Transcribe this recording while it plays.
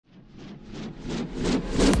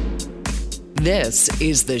This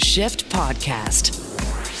is the Shift Podcast.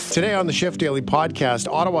 Today on the Shift Daily Podcast,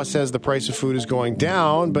 Ottawa says the price of food is going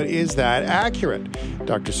down, but is that accurate?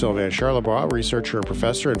 Dr. Sylvain Charlebois, researcher and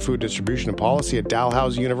professor in food distribution and policy at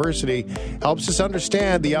Dalhousie University, helps us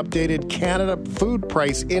understand the updated Canada Food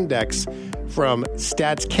Price Index from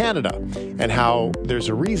Stats Canada and how there's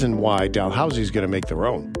a reason why Dalhousie is going to make their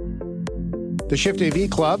own. The Shift AV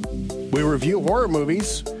Club, we review horror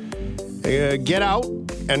movies, Get Out,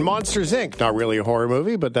 and Monsters, Inc. Not really a horror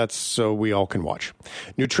movie, but that's so we all can watch.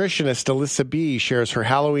 Nutritionist Alyssa B. shares her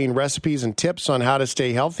Halloween recipes and tips on how to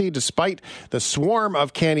stay healthy despite the swarm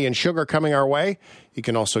of candy and sugar coming our way. You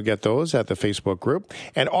can also get those at the Facebook group.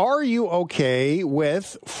 And are you okay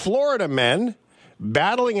with Florida men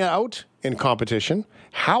battling it out in competition?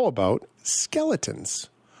 How about skeletons?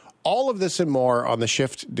 All of this and more on the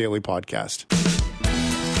Shift Daily Podcast.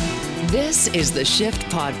 This is the Shift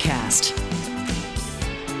Podcast.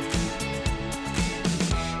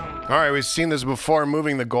 All right, we've seen this before,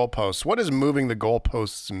 moving the goalposts. What does moving the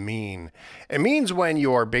goalposts mean? It means when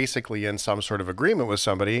you're basically in some sort of agreement with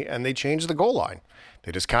somebody and they change the goal line.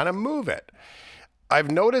 They just kind of move it. I've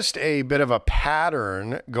noticed a bit of a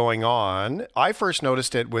pattern going on. I first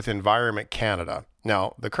noticed it with Environment Canada.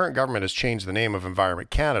 Now, the current government has changed the name of Environment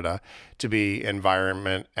Canada to be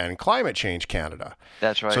Environment and Climate Change Canada.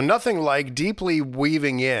 That's right. So nothing like deeply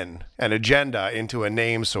weaving in an agenda into a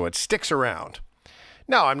name so it sticks around.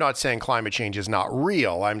 Now, I'm not saying climate change is not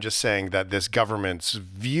real. I'm just saying that this government's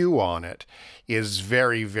view on it is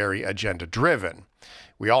very, very agenda-driven.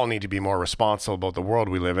 We all need to be more responsible about the world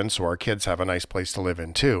we live in so our kids have a nice place to live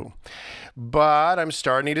in too. But I'm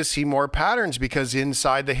starting to see more patterns because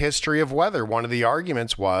inside the history of weather, one of the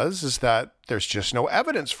arguments is that there's just no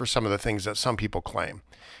evidence for some of the things that some people claim.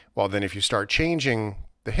 Well, then if you start changing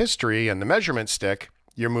the history and the measurement stick,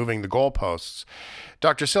 you're moving the goalposts.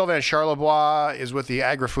 Dr. Sylvain Charlebois is with the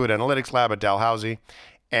Agri-Food Analytics Lab at Dalhousie,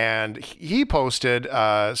 and he posted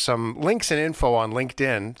some links and info on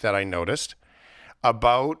LinkedIn that I noticed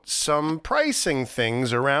about some pricing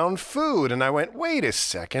things around food. And I went, wait a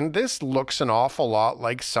second, this looks an awful lot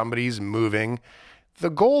like somebody's moving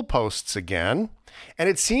the goalposts again. And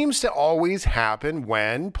it seems to always happen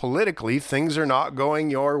when politically things are not going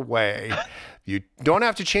your way. You don't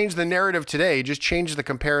have to change the narrative today, just change the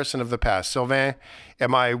comparison of the past. Sylvain,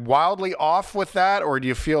 am I wildly off with that, or do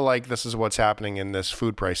you feel like this is what's happening in this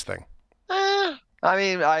food price thing?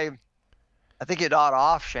 I think you're not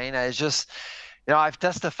off, Shane. It's just, I've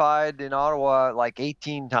testified in Ottawa like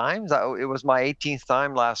 18 times. It was my 18th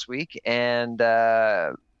time last week, and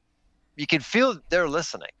you can feel they're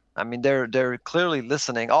listening. I mean, they're clearly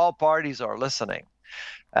listening. All parties are listening.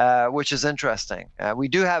 Which is interesting. We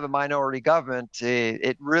do have a minority government.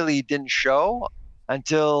 It really didn't show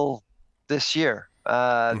until this year.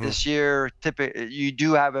 This year, you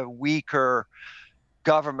do have a weaker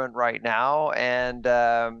government right now, and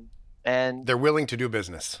they're willing to do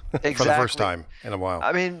business exactly. for the first time in a while.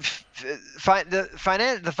 I mean,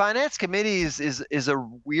 the finance committee is a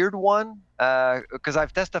weird one because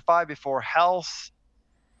I've testified before health,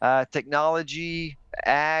 technology,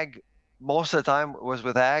 ag. Most of the time was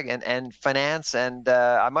with ag and finance. And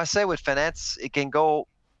I must say with finance, it can go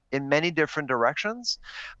in many different directions.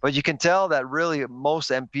 But you can tell that really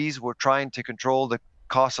most MPs were trying to control the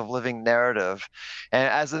cost of living narrative. And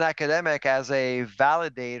as an academic, as a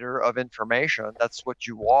validator of information, that's what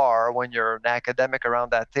you are when you're an academic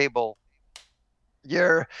around that table.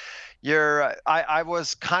 I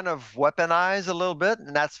was kind of weaponized a little bit,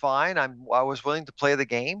 and that's fine. I was willing to play the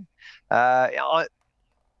game.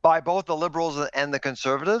 By both the Liberals and the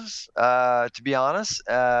Conservatives, to be honest.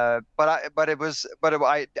 But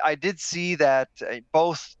I did see that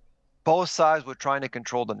both sides were trying to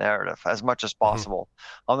control the narrative as much as possible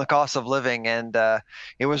on the cost of living, and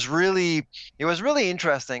it was really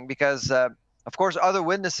interesting because of course other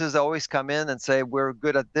witnesses always come in and say we're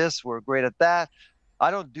good at this, we're great at that. I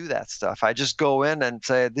don't do that stuff. I just go in and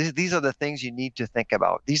say these are the things you need to think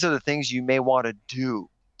about. These are the things you may want to do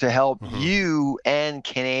to help you and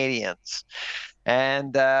Canadians.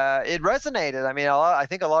 And it resonated. I mean, I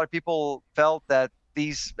think a lot of people felt that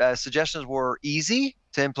these suggestions were easy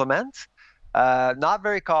to implement, not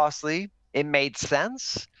very costly. It made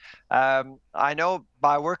sense. I know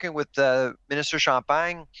by working with Minister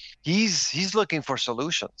Champagne, he's looking for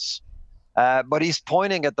solutions, but he's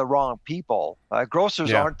pointing at the wrong people.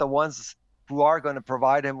 Grocers aren't the ones who are going to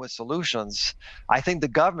provide him with solutions. I think the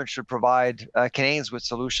government should provide Canadians with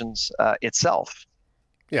solutions itself.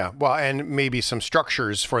 Yeah, well, and maybe some different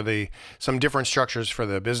structures for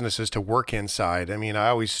the businesses to work inside. I mean, I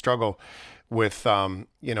always struggle with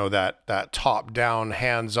that top-down,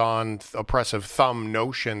 hands-on, oppressive thumb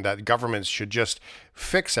notion that governments should just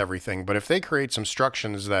fix everything. But if they create some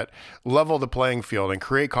structures that level the playing field and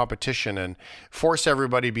create competition and force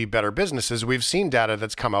everybody to be better businesses, we've seen data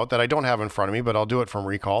that's come out that I don't have in front of me, but I'll do it from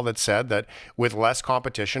recall, that said that with less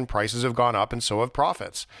competition, prices have gone up and so have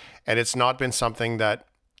profits. And it's not been something that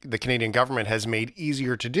the Canadian government has made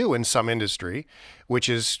easier to do in some industry, which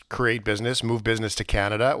is create business, move business to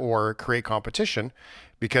Canada, or create competition,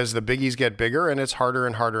 because the biggies get bigger and it's harder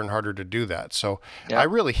and harder and harder to do that. So I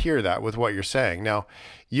really hear that with what you're saying. Now,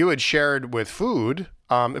 you had shared with food,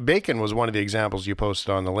 bacon was one of the examples you posted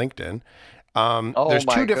on the LinkedIn. There's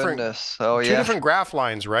two different graph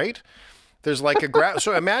lines, right? There's like a graph.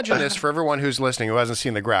 So imagine this for everyone who's listening who hasn't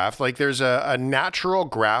seen the graph. Like there's a natural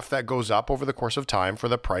graph that goes up over the course of time for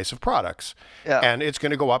the price of products. Yeah. And it's going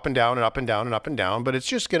to go up and down and up and down and up and down, but it's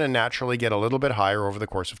just going to naturally get a little bit higher over the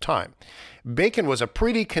course of time. Bacon was a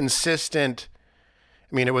pretty consistent,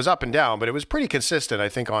 I mean, it was up and down, but it was pretty consistent, I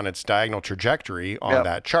think, on its diagonal trajectory on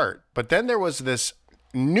that chart. But then there was this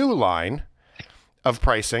new line of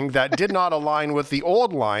pricing that did not align with the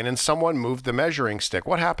old line, and someone moved the measuring stick.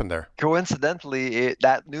 What happened there? Coincidentally,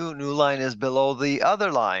 that new line is below the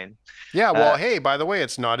other line. Yeah, well, hey, by the way,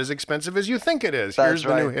 it's not as expensive as you think it is. Here's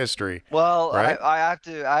the new history. Well, right? I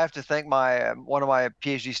have to thank one of my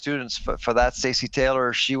PhD students for that, Stacey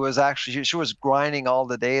Taylor. She was grinding all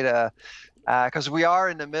the data, because we are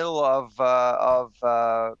in the middle of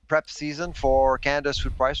prep season for Canada's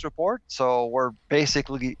food price report. So we're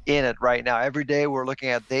basically in it right now. Every day we're looking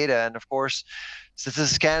at data, and of course,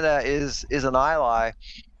 Statistics Canada is an ally.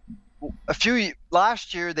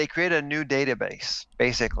 Last year they created a new database,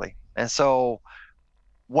 basically, and so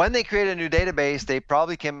when they created a new database, they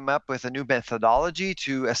probably came up with a new methodology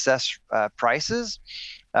to assess prices.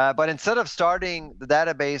 But instead of starting the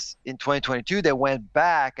database in 2022, they went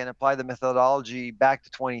back and applied the methodology back to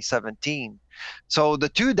 2017. So the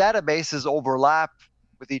two databases overlap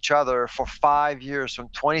with each other for 5 years, from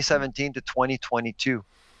 2017 to 2022,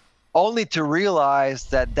 only to realize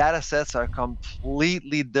that data sets are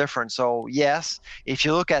completely different. So yes, if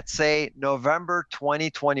you look at, say, November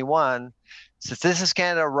 2021, Statistics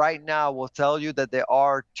Canada right now will tell you that there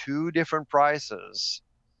are two different prices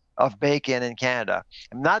of bacon in Canada.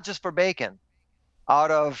 And not just for bacon.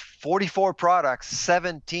 Out of 44 products,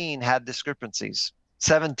 17 had discrepancies.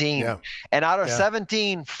 17. Yeah. And out of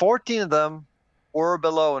 17, 14 of them were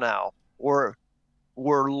below now, were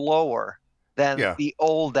lower than the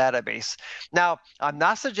old database. Now, I'm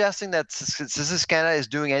not suggesting that Statistics Canada is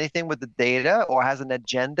doing anything with the data or has an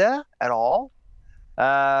agenda at all.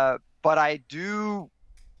 But I do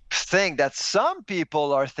think that some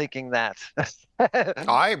people are thinking that.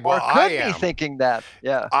 I am thinking that.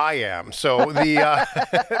 Yeah, I am. So I'll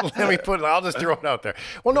just throw it out there.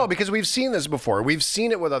 Well, no, because we've seen this before. We've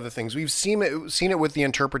seen it with other things. We've seen it with the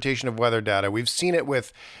interpretation of weather data. We've seen it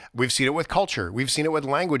with culture. We've seen it with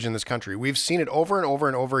language in this country. We've seen it over and over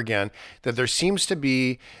and over again, that there seems to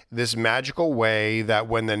be this magical way that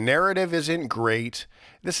when the narrative isn't great,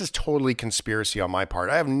 this is totally conspiracy on my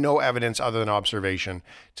part. I have no evidence other than observation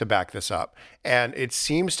to back this up. And it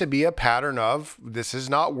seems to be a pattern of, this is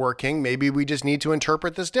not working. Maybe we just need to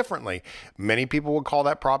interpret this differently. Many people would call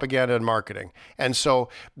that propaganda and marketing. And so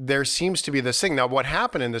there seems to be this thing. Now, what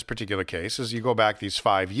happened in this particular case is you go back these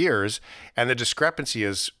 5 years and the discrepancy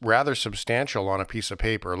is rather substantial on a piece of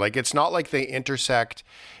paper. Like, it's not like they intersect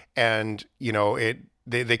and,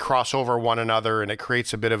 they cross over one another, and it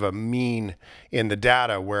creates a bit of a mean in the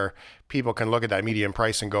data where people can look at that median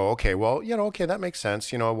price and go, okay, well, that makes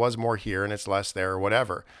sense. It was more here and it's less there or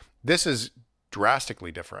whatever. This is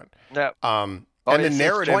drastically different. Yeah. And the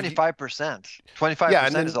narrative, 25%.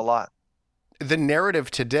 25% is a lot. The narrative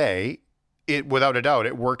today, without a doubt,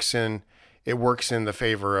 it works in the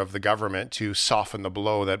favor of the government to soften the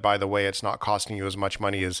blow that, by the way, it's not costing you as much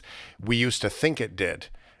money as we used to think it did.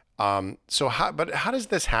 But how does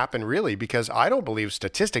this happen really? Because I don't believe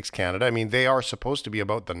Statistics Canada. I mean, they are supposed to be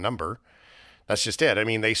about the number. That's just it. I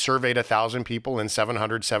mean, they surveyed 1,000 people and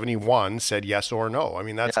 771 said yes or no. I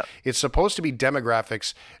mean, it's supposed to be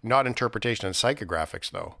demographics, not interpretation and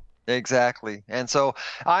psychographics, though. Exactly. And so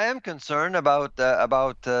I am concerned about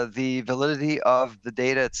the validity of the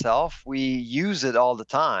data itself. We use it all the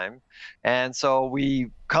time. And so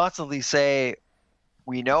we constantly say,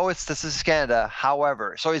 we know it's Statistics Canada,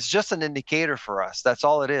 however, so it's just an indicator for us. That's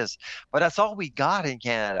all it is. But that's all we got in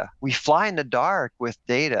Canada. We fly in the dark with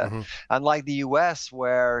data, unlike the US,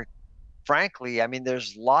 where, frankly, I mean,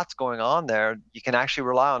 there's lots going on there. You can actually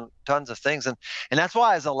rely on tons of things. And that's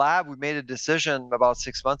why, as a lab, we made a decision about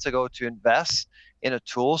 6 months ago to invest in a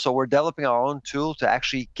tool. So we're developing our own tool to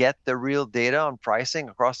actually get the real data on pricing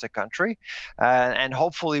across the country. And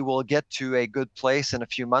hopefully we'll get to a good place in a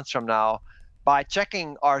few months from now by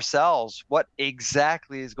checking ourselves what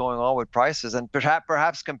exactly is going on with prices, and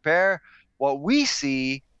perhaps compare what we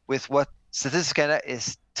see with what Statistics Canada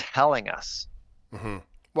is telling us. Mm-hmm.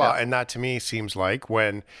 Well, and that to me seems like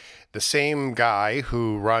when the same guy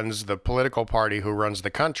who runs the political party, who runs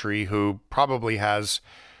the country, who probably has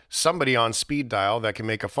somebody on speed dial that can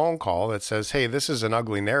make a phone call that says, hey, this is an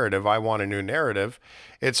ugly narrative, I want a new narrative.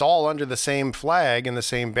 It's all under the same flag and the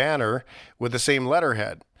same banner with the same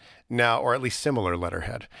letterhead now, or at least similar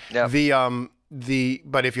letterhead. Yep.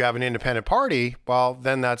 But if you have an independent party, well,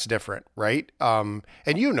 then that's different, right? And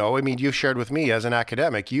you've shared with me as an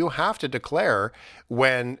academic, you have to declare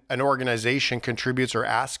when an organization contributes or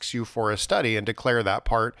asks you for a study, and declare that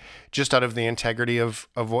part just out of the integrity of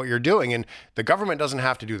what you're doing. And the government doesn't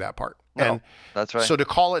have to do that part. No, and that's right. So to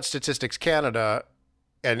call it Statistics Canada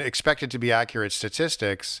and expect it to be accurate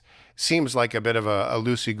statistics seems like a bit of a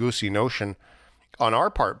loosey-goosey notion on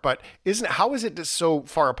our part. But how is it so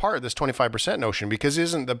far apart, this 25% notion? Because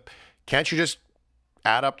can't you just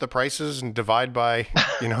add up the prices and divide by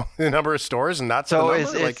the number of stores, and that's the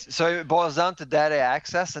number? So it boils down to data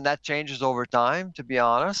access, and that changes over time, to be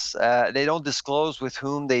honest. They don't disclose with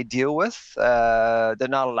whom they deal with. They're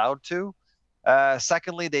not allowed to.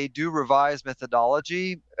 Secondly, they do revise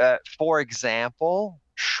methodology. For example,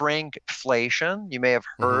 shrinkflation. You may have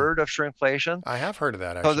heard of shrinkflation. I have heard of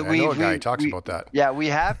that, actually. I know a guy who talks about that. Yeah, we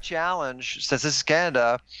have challenged Statistics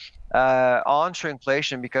Canada on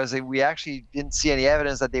shrinkflation because we actually didn't see any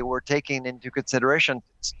evidence that they were taking into consideration.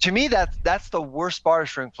 To me, that's the worst part of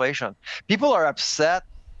shrinkflation. People are upset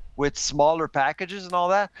with smaller packages and all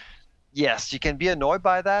that. Yes, you can be annoyed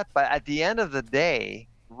by that, but at the end of the day,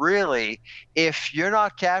 really, if you're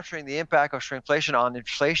not capturing the impact of shrinkflation on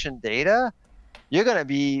inflation data, you're going to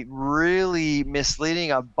be really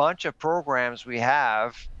misleading a bunch of programs we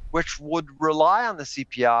have, which would rely on the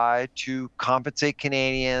CPI to compensate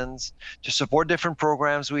Canadians, to support different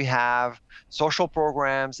programs we have, social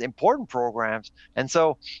programs, important programs. And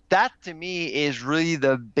so that, to me, is really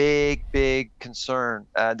the big, big concern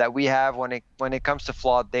that we have when it comes to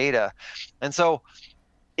flawed data. And so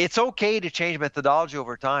it's okay to change methodology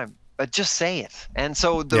over time, but just say it. And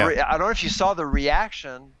so I don't know if you saw the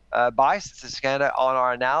reaction by Statistics Canada on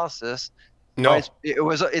our analysis. No,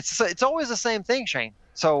 it's always the same thing, Shane.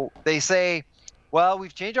 So they say, well,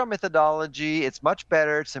 we've changed our methodology. It's much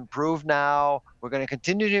better. It's improved now. We're going to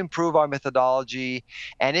continue to improve our methodology.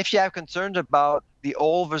 And if you have concerns about the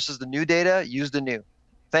old versus the new data, use the new.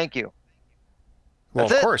 Thank you.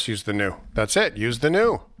 Well, of course, use the new. That's it. Use the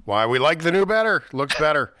new. Why? We like the new better. Looks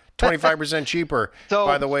better. 25% cheaper. So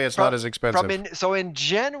by the way, it's not as expensive. So in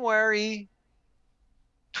January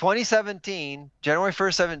 2017, January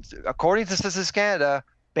 1st, according to Statistics Canada,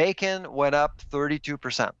 bacon went up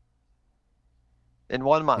 32% in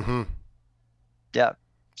 1 month. Mm-hmm. Yeah.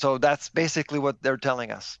 So that's basically what they're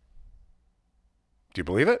telling us. Do you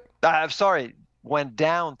believe it? I'm sorry, went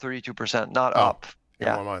down 32%, not up. In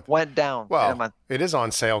 1 month. Went down in a month. It is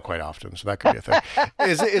on sale quite often, so that could be a thing.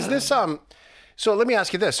 Is this So let me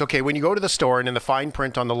ask you this. Okay, when you go to the store and in the fine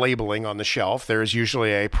print on the labeling on the shelf, there is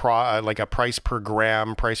usually a price per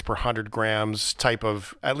gram, price per 100 grams type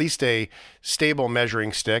of, at least a stable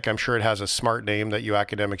measuring stick. I'm sure it has a smart name that you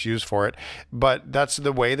academics use for it, but that's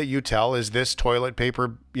the way that you tell, is this toilet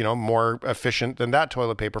paper, more efficient than that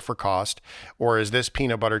toilet paper for cost, or is this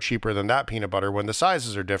peanut butter cheaper than that peanut butter when the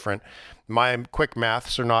sizes are different? My quick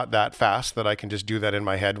maths are not that fast that I can just do that in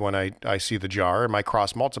my head when I see the jar, and my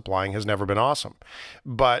cross multiplying has never been awesome.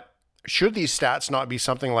 But should these stats not be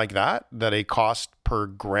something like that a cost per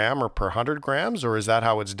gram or per 100 grams, or is that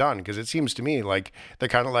how it's done? Because it seems to me like they're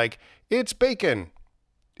kind of like, it's bacon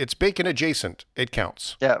adjacent, it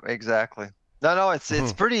counts. Yeah, exactly. No,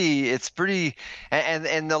 it's pretty,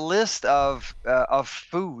 and the list of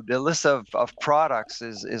food, the list of products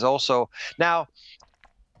is also now.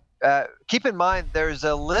 Keep in mind, there's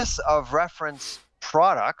a list of reference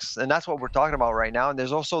products, and that's what we're talking about right now. And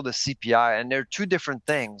there's also the CPI, and they're two different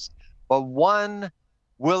things, but one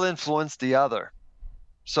will influence the other.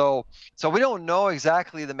 So we don't know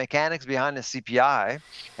exactly the mechanics behind the CPI,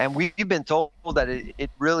 and we've been told that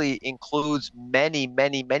it really includes many,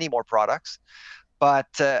 many, many more products.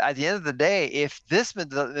 But at the end of the day, if this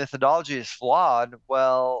methodology is flawed,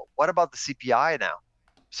 well, what about the CPI now?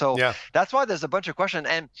 So that's why there's a bunch of questions.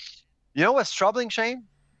 And you know what's troubling, Shane?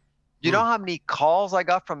 You know how many calls I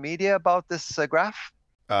got from media about this graph?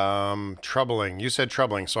 Troubling. You said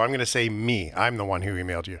troubling. So I'm going to say me. I'm the one who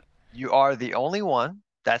emailed you. You are the only one.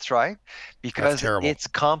 That's right, because it's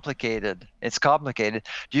complicated. It's complicated.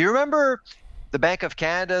 Do you remember the Bank of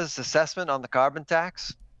Canada's assessment on the carbon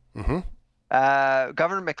tax? Mm-hmm.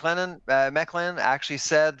 Governor Maclean actually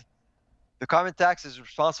said the carbon tax is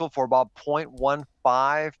responsible for about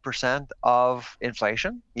 0.15% of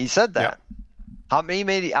inflation. He said that. Yeah. How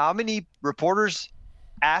many reporters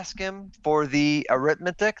asked him for the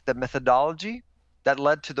arithmetic, the methodology that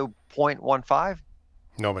led to the 0.15?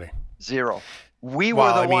 Nobody. Zero. We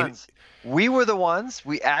were the ones.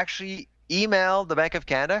 We actually emailed the Bank of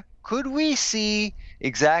Canada. Could we see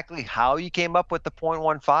exactly how you came up with the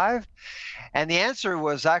 0.15? And the answer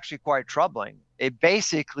was actually quite troubling. It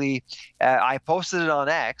basically, I posted it on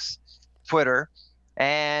X, Twitter,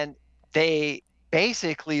 and they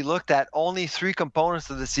basically looked at only 3 components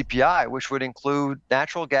of the CPI, which would include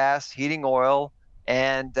natural gas, heating oil,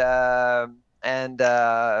 and the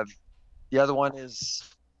other one is,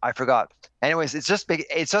 I forgot. Anyways, it's just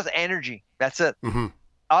energy. That's it. Mm-hmm.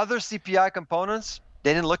 Other CPI components,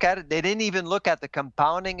 they didn't look at it. They didn't even look at the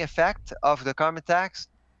compounding effect of the carbon tax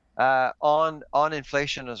on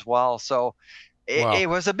inflation as well. So it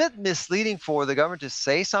was a bit misleading for the government to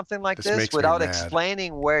say something like this without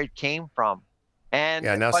explaining where it came from. And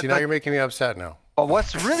now you're making me upset now. But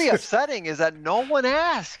what's really upsetting is that no one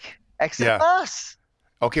asked except us.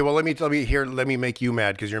 Okay, well, let me make you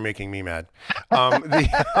mad because you're making me mad.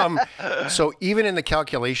 So even in the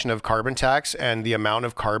calculation of carbon tax and the amount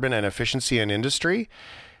of carbon and efficiency in industry,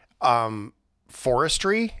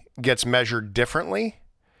 forestry gets measured differently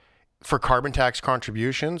for carbon tax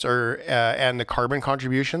contributions and the carbon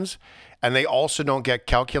contributions, and they also don't get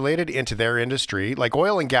calculated into their industry. Like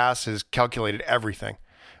oil and gas is calculated everything.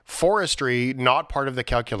 Forestry, not part of the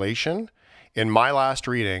calculation. In my last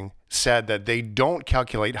reading, said that they don't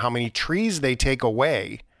calculate how many trees they take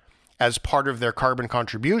away as part of their carbon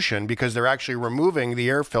contribution because they're actually removing the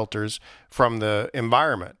air filters from the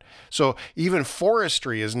environment. So even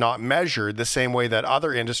forestry is not measured the same way that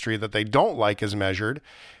other industry that they don't like is measured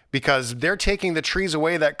because they're taking the trees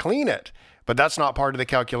away that clean it. But that's not part of the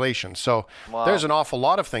calculation. So there's an awful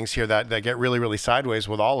lot of things here that get really, really sideways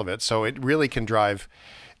with all of it. So it really can drive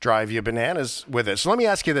you bananas with it. So let me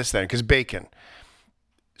ask you this then, because bacon.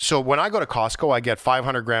 So when I go to Costco, I get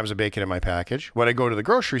 500 grams of bacon in my package. When I go to the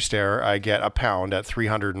grocery store, I get a pound at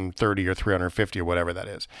 330 or 350 or whatever that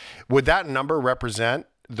is. Would that number represent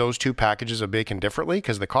those 2 packages of bacon differently?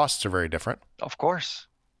 Because the costs are very different. Of course.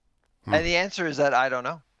 And the answer is that I don't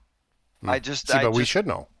know. We should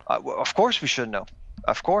know. Of course we should know.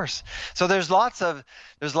 Of course. So there's lack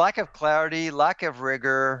of clarity, lack of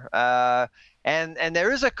rigor, and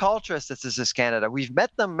there is a culture at Statistics Canada. We've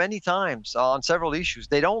met them many times on several issues.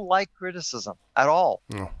 They don't like criticism at all.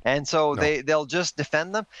 No. And so they'll just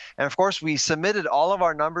defend them. And of course, we submitted all of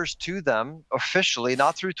our numbers to them officially,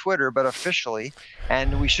 not through Twitter, but officially.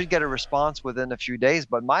 And we should get a response within a few days.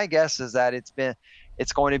 But my guess is that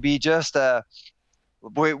it's going to be just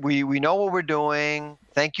we know what we're doing.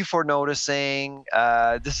 Thank you for noticing.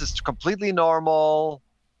 This is completely normal.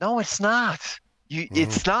 No, it's not.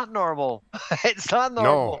 It's not normal. It's not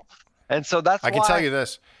normal. No. And so that's why I can tell you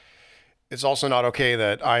this. It's also not okay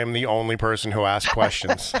that I am the only person who asks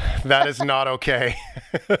questions. That is not okay.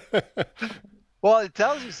 Well, it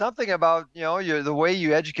tells you something about, the way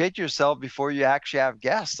you educate yourself before you actually have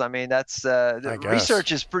guests. I mean, that's the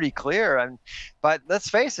research is pretty clear. But let's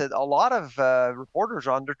face it, a lot of reporters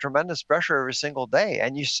are under tremendous pressure every single day.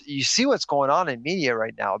 And you see what's going on in media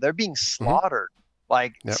right now. They're being slaughtered.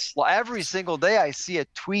 Every single day I see a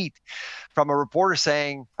tweet from a reporter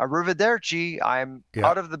saying, "Arrivederci, I'm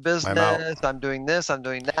out of the business. I'm doing this, I'm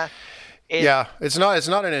doing that." It's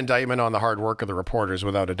not an indictment on the hard work of the reporters,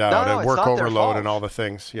 without a doubt. No, work overload and all the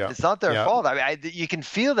things. Yeah, it's not their fault. I mean, you can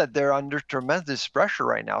feel that they're under tremendous pressure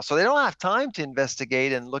right now, so they don't have time to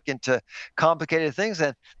investigate and look into complicated things.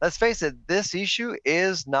 And let's face it, this issue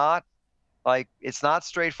is not it's not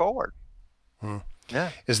straightforward.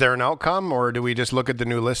 Yeah. Is there an outcome, or do we just look at the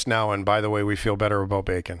new list now and, by the way, we feel better about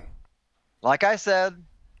bacon? Like I said,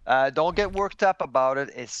 don't get worked up about it.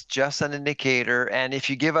 It's just an indicator. And if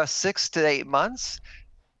you give us 6 to 8 months,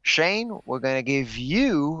 Shane, we're going to give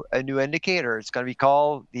you a new indicator. It's going to be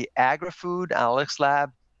called the Agri-Food Analytics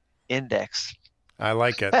Lab Index. I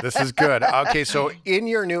like it. This is good. Okay, so in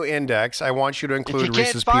your new index, I want you to include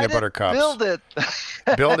Reese's Peanut Butter Cups. Build it.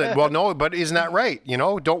 Build it. Well, no, but isn't that right?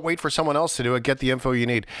 Don't wait for someone else to do it. Get the info you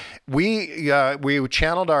need. We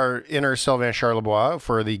channeled our inner Sylvain Charlebois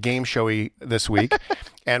for the game showy this week,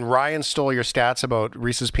 and Ryan stole your stats about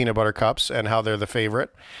Reese's Peanut Butter Cups and how they're the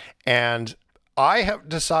favorite. And I have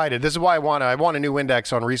decided, this is why I want a new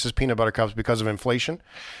index on Reese's Peanut Butter Cups because of inflation,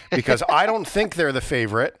 because I don't think they're the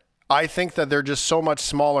favorite. I think that they're just so much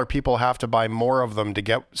smaller. People have to buy more of them to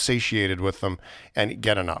get satiated with them and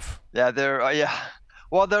get enough. Yeah,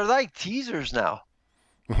 well, they're like teasers now.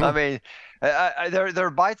 Mm-hmm. I mean, they're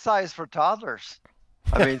bite-sized for toddlers.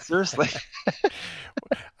 I mean, seriously.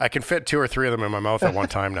 I can fit 2 or 3 of them in my mouth at one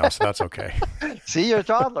time now, so that's okay. See, you're a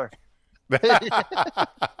toddler. Very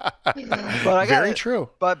true.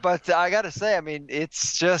 But I got to say, I mean,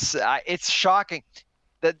 it's just it's shocking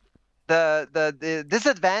that the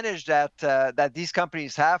disadvantage that these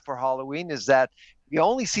companies have for Halloween is that you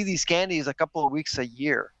only see these candies a couple of weeks a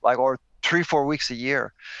year, or 3-4 weeks a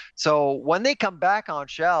year. So when they come back on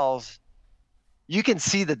shelves, you can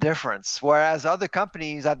see the difference. Whereas other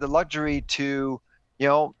companies have the luxury to,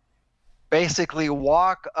 basically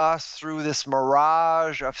walk us through this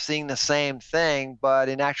mirage of seeing the same thing, but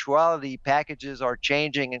in actuality, packages are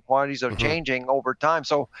changing and quantities are changing over time.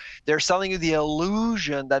 So they're selling you the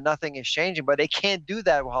illusion that nothing is changing, but they can't do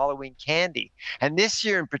that with Halloween candy. And this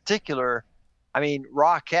year in particular, I mean,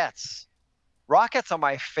 Rockettes are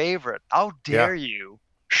my favorite. How dare you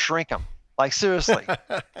shrink them? Like, seriously.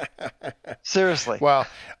 Seriously. Well,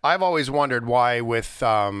 I've always wondered why with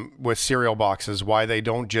cereal boxes, why they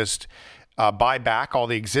don't just buy back all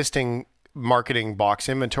the existing marketing box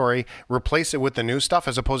inventory, replace it with the new stuff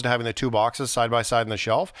as opposed to having the 2 boxes side by side on the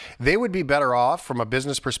shelf. They would be better off from a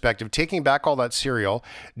business perspective, taking back all that cereal,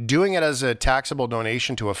 doing it as a taxable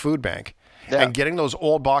donation to a food bank, and getting those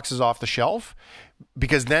old boxes off the shelf,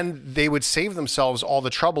 because then they would save themselves all the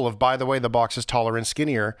trouble of, by the way, the box is taller and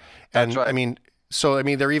skinnier. And That's right. I mean,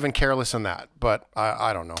 they're even careless in that, but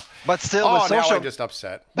I don't know. But still, now I'm just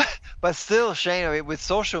upset. But still, Shane, I mean, with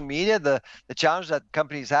social media, the challenge that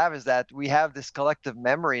companies have is that we have this collective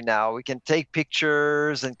memory now. We can take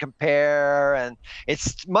pictures and compare, and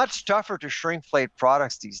it's much tougher to shrinkflate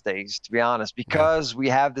products these days, to be honest, because we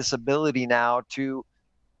have this ability now to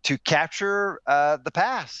capture the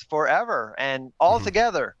past forever and all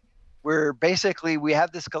together. We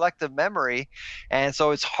have this collective memory, and so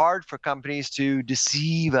it's hard for companies to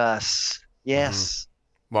deceive us. Yes.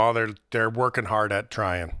 Well, they're working hard at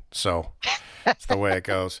trying, so that's the way it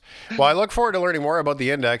goes. Well, I look forward to learning more about the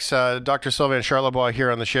index. Dr. Sylvain Charlebois here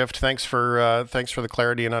on the shift. Thanks for the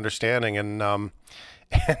clarity and understanding, and don't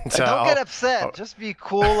get upset. Just be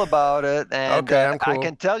cool about it. And okay, I'm cool. I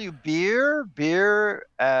can tell you, beer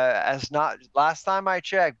has not. Last time I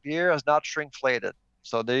checked, beer has not shrinkflated.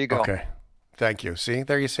 So there you go. Okay. Thank you. See,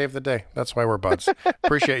 there you saved the day. That's why we're buds.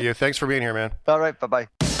 Appreciate you. Thanks for being here, man. All right. Bye-bye.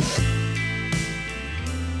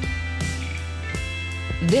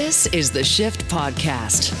 This is the Shift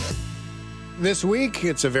Podcast. This week,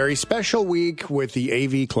 it's a very special week with the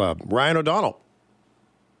AV Club. Ryan O'Donnell.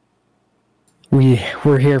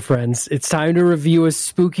 We're here, friends. It's time to review a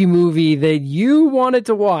spooky movie that you wanted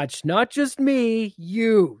to watch. Not just me,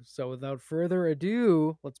 you. So without further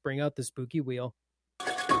ado, let's bring out the spooky wheel. The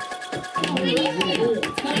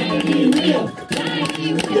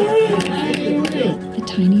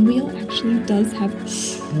tiny wheel actually does have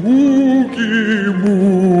spooky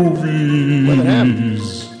movies. What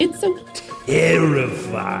happens? It's so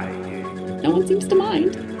terrifying. No one seems to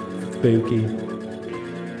mind. Spooky.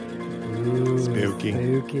 Ooh, Spooky.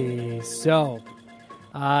 Spooky. So,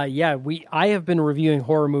 I have been reviewing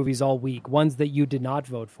horror movies all week, ones that you did not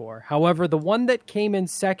vote for. However, the one that came in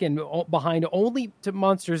second behind only to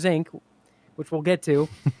Monsters, Inc., which we'll get to,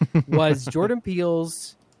 was Jordan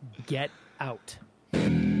Peele's Get Out.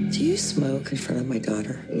 Do you smoke in front of my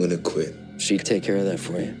daughter? I'm gonna quit. She'd take care of that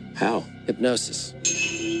for you. How? Hypnosis.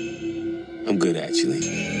 I'm good, actually.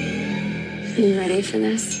 Are you ready for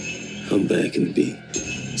this? I'm back in the beat.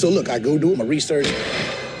 So look, I go do my research.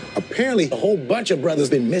 Apparently, a whole bunch of brothers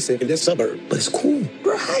been missing in this suburb. But it's cool.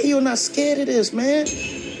 Bro, how you not scared of this, man?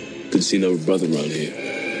 Good to see no brother around here.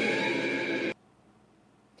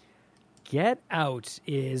 Get Out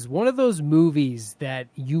is one of those movies that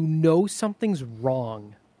you know something's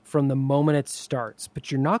wrong from the moment it starts, but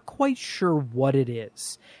you're not quite sure what it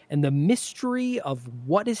is. And the mystery of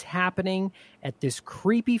what is happening at this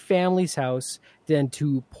creepy family's house, then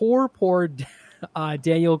to poor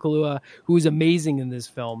Daniel Kaluuya, who is amazing in this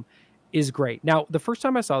film, is great. Now, the first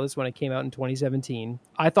time I saw this when it came out in 2017,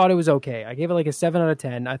 I thought it was okay. I gave it like a 7 out of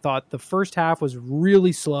 10. I thought the first half was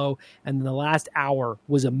really slow, and the last hour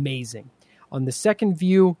was amazing. On the second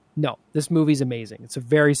view, no, this movie's amazing. It's a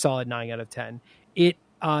very solid 9 out of 10. It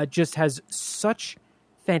just has such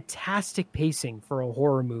fantastic pacing for a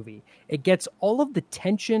horror movie. It gets all of the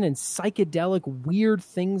tension and psychedelic weird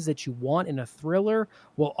things that you want in a thriller,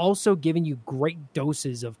 while also giving you great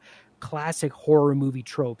doses of classic horror movie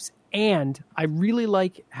tropes. And I really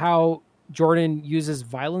like how Jordan uses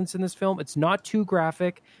violence in this film. It's not too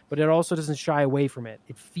graphic, but it also doesn't shy away from it.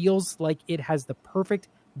 It feels like it has the perfect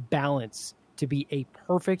balance to be a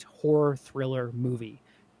perfect horror thriller movie.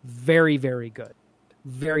 Very, very good.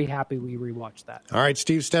 Very happy we rewatched that. All right,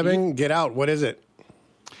 Steve Stebbing, Get Out. What is it?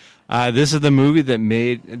 This is the movie that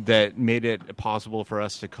made it possible for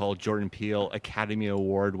us to call Jordan Peele Academy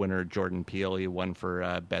Award winner Jordan Peele. He won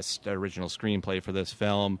for Best Original Screenplay for this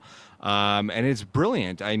film. And it's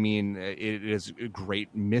brilliant. I mean, it is a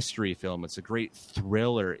great mystery film. It's a great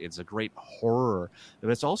thriller. It's a great horror. But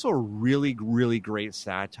it's also a really, really great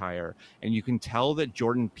satire. And you can tell that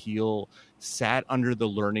Jordan Peele sat under the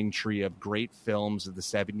learning tree of great films of the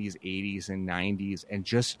 70s, 80s, and 90s and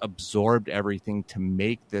just absorbed everything to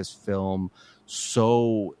make this film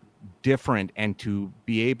so different and to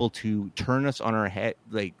be able to turn us on our head,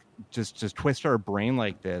 like just twist our brain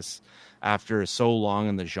like this after so long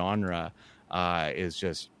in the genre is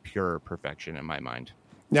just pure perfection in my mind.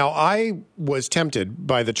 Now, I was tempted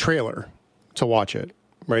by the trailer to watch it,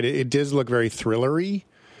 right? It does look very thrillery.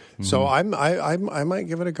 Mm-hmm. So I might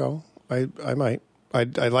give it a go. I might. I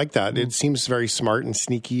like that. It seems very smart and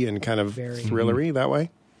sneaky and kind of thrillery that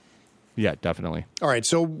way. Yeah, definitely. All right.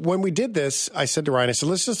 So when we did this, I said to Ryan, I said,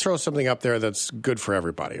 let's just throw something up there that's good for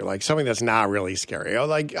everybody, like something that's not really scary.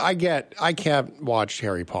 Like I can't watch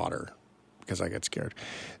Harry Potter because I get scared.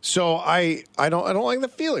 So I don't like the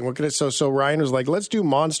feeling. What could it? So Ryan was like, let's do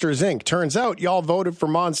Monsters Inc. Turns out y'all voted for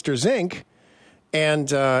Monsters Inc.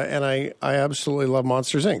 And I absolutely love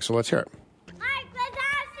Monsters Inc. So let's hear it.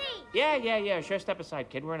 Yeah. Sure, step aside,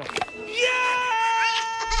 kid. We're in a...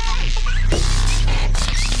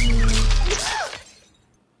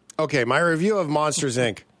 Okay, my review of Monsters,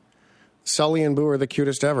 Inc. Sully and Boo are the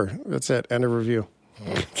cutest ever. That's it. End of review.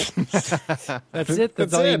 That's it?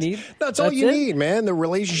 That's all you need? That's all you need, man. The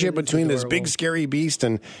relationship between this big, scary beast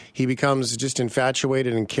and he becomes just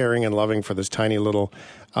infatuated and caring and loving for this tiny little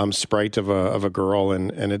sprite of a girl,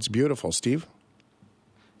 and it's beautiful. Steve?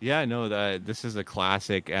 Yeah, no, this is a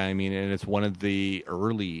classic. I mean, and it's one of the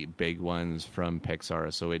early big ones from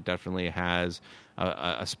Pixar. So it definitely has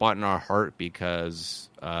a spot in our heart because,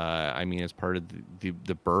 I mean, it's part of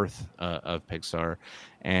the birth of Pixar.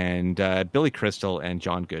 And Billy Crystal and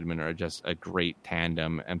John Goodman are just a great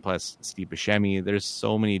tandem. And plus Steve Buscemi. There's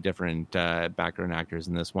so many different background actors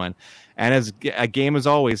in this one. And as a game as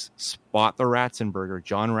always, spot the Ratzenberger.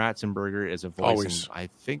 John Ratzenberger is a voice in, I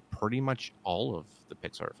think, pretty much all of the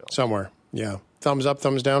Pixar film. Somewhere, yeah. Thumbs up,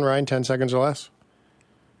 thumbs down, Ryan, 10 seconds or less?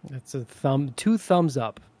 That's a two thumbs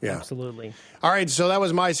up. Yeah. Absolutely. All right, so that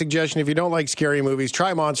was my suggestion. If you don't like scary movies,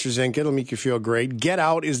 try Monsters, Inc. It'll make you feel great. Get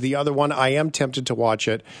Out is the other one. I am tempted to watch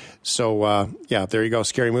it. So, yeah, there you go.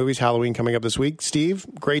 Scary movies, Halloween coming up this week. Steve,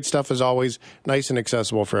 great stuff as always. Nice and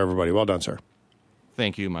accessible for everybody. Well done, sir.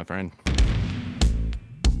 Thank you, my friend.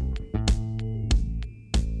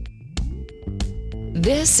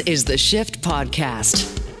 This is the Shift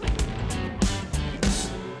Podcast.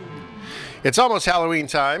 It's almost Halloween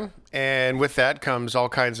time, and with that comes all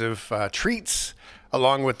kinds of treats,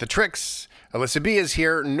 along with the tricks. Alyssa B is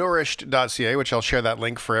here, nourished.ca, which I'll share that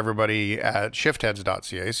link for everybody at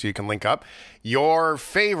shiftheads.ca, so you can link up your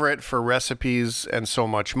favorite for recipes and so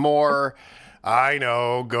much more. I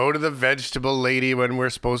know, go to the vegetable lady when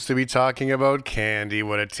we're supposed to be talking about candy.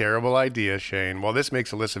 What a terrible idea, Shane. Well, this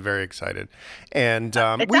makes Alyssa very excited. And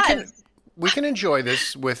we can enjoy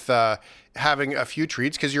this with having a few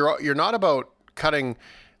treats, because you're not about cutting,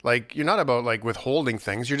 like, you're not about like withholding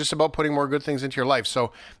things. You're just about putting more good things into your life.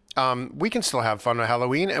 So we can still have fun on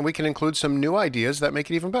Halloween, and we can include some new ideas that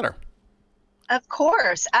make it even better. Of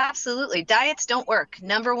course, absolutely. Diets don't work.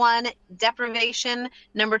 Number one, deprivation.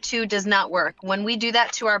 Number two, does not work. When we do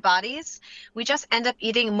that to our bodies, we just end up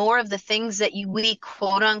eating more of the things that we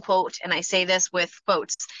quote unquote, and I say this with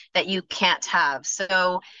quotes, that you can't have.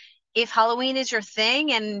 So if Halloween is your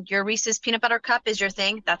thing and your Reese's peanut butter cup is your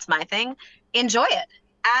thing, that's my thing. Enjoy it.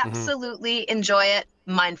 Absolutely enjoy it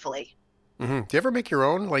mindfully. Mm-hmm. Do you ever make your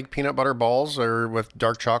own, like peanut butter balls or with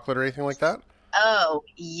dark chocolate or anything like that? Oh,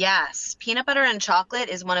 yes. Peanut butter and chocolate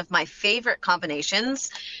is one of my favorite combinations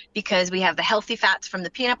because we have the healthy fats from the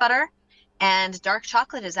peanut butter, and dark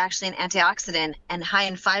chocolate is actually an antioxidant and high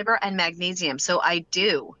in fiber and magnesium. So I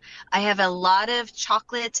have a lot of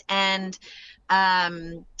chocolate and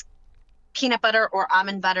peanut butter or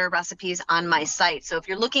almond butter recipes on my site. So if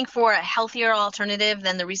you're looking for a healthier alternative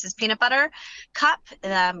than the Reese's peanut butter cup,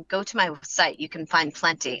 go to my site. You can find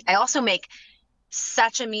plenty. I also make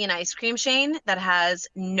such a mean ice cream, Shane, that has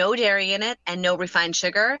no dairy in it and no refined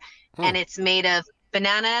sugar. And it's made of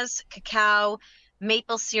bananas, cacao,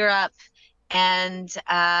 maple syrup, and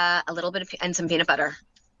a little bit of and some peanut butter.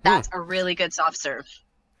 That's a really good soft serve.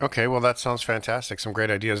 Okay, well, that sounds fantastic. Some great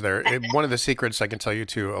ideas there. One of the secrets I can tell you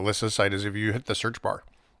to Alyssa's site is if you hit the search bar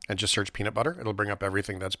and just search peanut butter, it'll bring up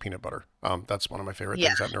everything that's peanut butter. That's one of my favorite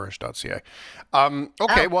things at nourish.ca.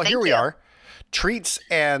 Okay, well, here we are. Treats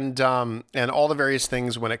and all the various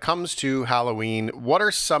things when it comes to Halloween. What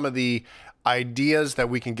are some of the ideas that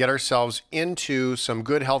we can get ourselves into some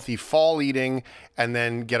good, healthy fall eating and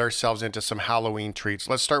then get ourselves into some Halloween treats?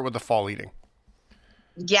 Let's start with the fall eating.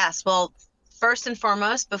 Yes, well, first and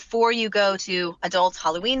foremost, before you go to adult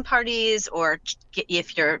Halloween parties, or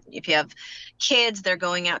if you have kids, they're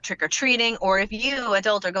going out trick-or-treating, or if you,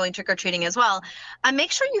 adult, are going trick-or-treating as well,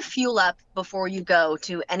 make sure you fuel up before you go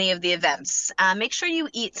to any of the events. Make sure you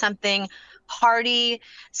eat something hearty,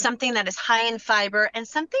 something that is high in fiber, and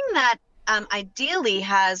something that ideally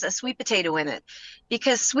has a sweet potato in it,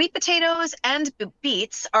 because sweet potatoes and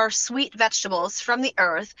beets are sweet vegetables from the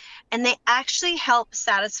earth, and they actually help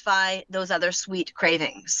satisfy those other sweet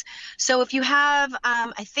cravings. So if you have,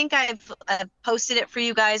 I think I've posted it for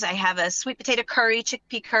you guys. I have a sweet potato curry,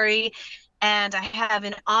 chickpea curry, and I have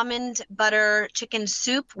an almond butter chicken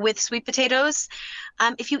soup with sweet potatoes.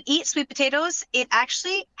 If you eat sweet potatoes, it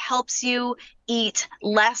actually helps you eat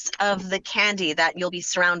less of the candy that you'll be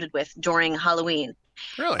surrounded with during Halloween.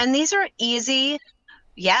 Really? And these are easy,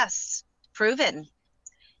 yes, proven.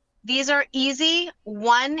 These are easy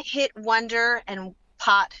one-hit wonder and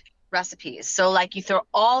pot recipes. So like you throw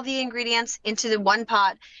all the ingredients into the one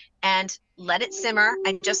pot and let it simmer.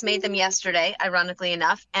 I just made them yesterday, ironically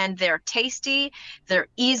enough, and they're tasty, they're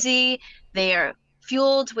easy, they are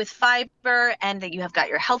fueled with fiber, and that you have got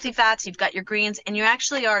your healthy fats, you've got your greens, and you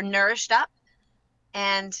actually are nourished up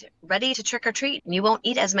and ready to trick or treat. And you won't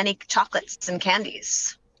eat as many chocolates and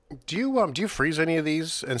candies. Do you freeze any of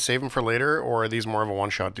these and save them for later, or are these more of a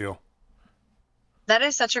one-shot deal? That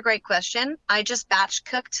is such a great question. I just batch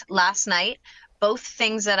cooked last night both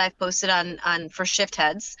things that I've posted on for Shift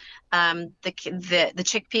Heads, the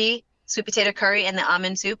chickpea sweet potato curry and the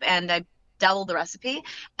almond soup, and I double the recipe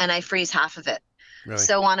and I freeze half of it. Really?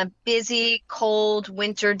 So on a busy, cold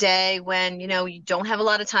winter day when you don't have a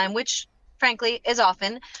lot of time, which frankly is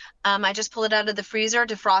often, I just pull it out of the freezer,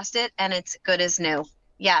 defrost it, and it's good as new.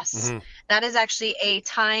 Yes, That is actually a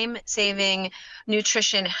time-saving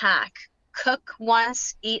nutrition hack. Cook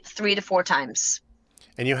once, eat 3 to 4 times.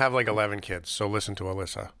 And you have like 11 kids, so listen to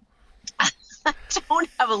Alyssa. I don't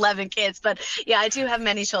have 11 kids, but yeah, I do have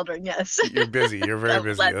many children, yes. You're busy. You're very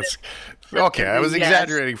busy. That's, okay, I was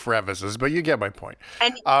exaggerating for emphasis, but you get my point.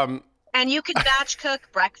 And you could batch cook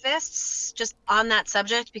breakfasts just on that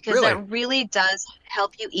subject, because that really does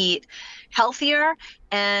help you eat healthier.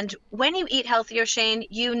 And when you eat healthier, Shane,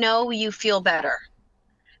 you feel better.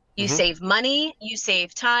 You save money, you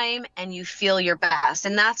save time, and you feel your best.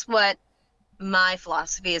 And that's what my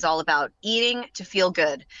philosophy is all about, eating to feel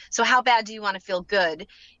good. So how bad do you want to feel good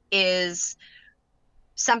is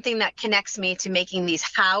something that connects me to making these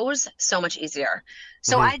hows so much easier.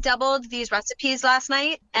 So I doubled these recipes last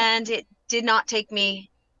night, and it did not take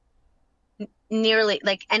me nearly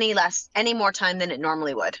like any more time than it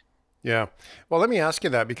normally would. Yeah. Well, let me ask you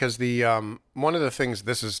that, because the one of the things,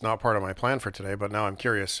 this is not part of my plan for today, but now I'm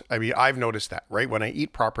curious. I mean, I've noticed that, right? When I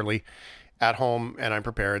eat properly at home and I'm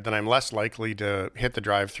prepared, then I'm less likely to hit the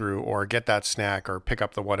drive-through or get that snack or pick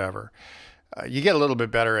up the whatever. You get a little bit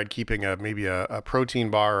better at keeping maybe a protein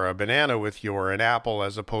bar or a banana with you, or an apple,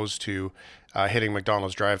 as opposed to hitting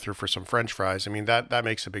McDonald's drive-through for some French fries. I mean, that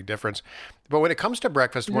makes a big difference. But when it comes to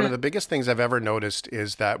breakfast, one of the biggest things I've ever noticed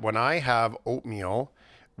is that when I have oatmeal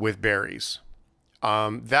with berries,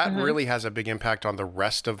 that really has a big impact on the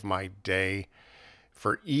rest of my day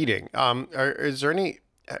for eating. Is there any,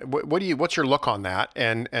 what's your look on that,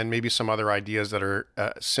 and maybe some other ideas that are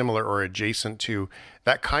similar or adjacent to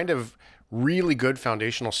that kind of really good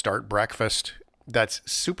foundational start breakfast that's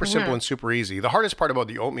super simple and super easy? The hardest part about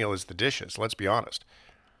the oatmeal is the dishes, let's be honest.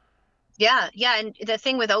 Yeah. And the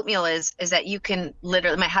thing with oatmeal is that you can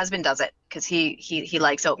literally, my husband does it because he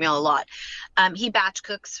likes oatmeal a lot. He batch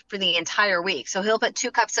cooks for the entire week. So he'll put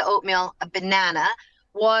 2 cups of oatmeal, a banana,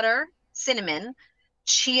 water, cinnamon,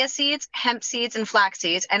 chia seeds, hemp seeds, and flax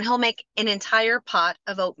seeds, and he'll make an entire pot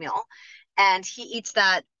of oatmeal. And he eats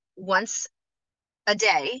that once a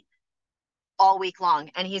day, all week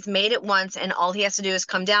long. And he's made it once, and all he has to do is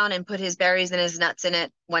come down and put his berries and his nuts in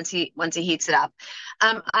it once he heats it up.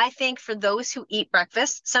 I think for those who eat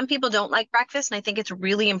breakfast, some people don't like breakfast, and I think it's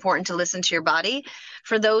really important to listen to your body.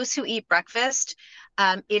 For those who eat breakfast,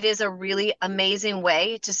 it is a really amazing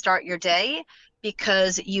way to start your day.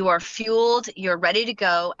 because you are fueled, you're ready to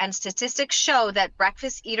go. And statistics show that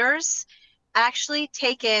breakfast eaters actually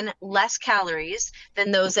take in less calories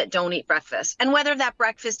than those that don't eat breakfast. And whether that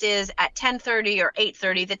breakfast is at 10:30 or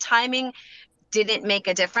 8:30, the timing didn't make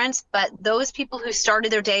a difference. But those people who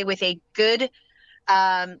started their day with a good,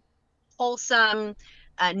 wholesome,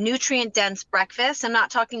 nutrient-dense breakfast, I'm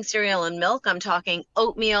not talking cereal and milk, I'm talking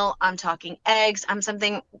oatmeal, I'm talking eggs,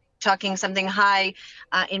 talking something high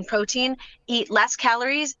in protein, eat less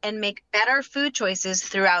calories and make better food choices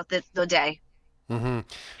throughout the day. Mm-hmm.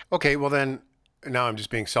 Okay, well then, now I'm just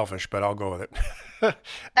being selfish, but I'll go with it.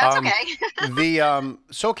 That's okay.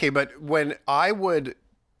 Okay, but when I would,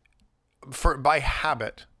 by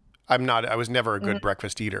habit, I was never a good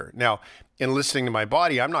breakfast eater. Now, in listening to my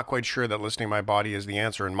body, I'm not quite sure that listening to my body is the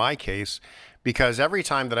answer in my case, because every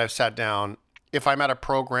time that I've sat down, if I'm at a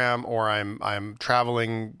program or I'm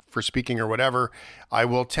traveling for speaking or whatever, I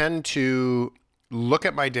will tend to look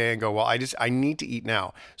at my day and go, well, I need to eat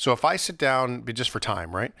now. So if I sit down, just for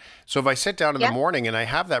time, right? So if I sit down in the morning and I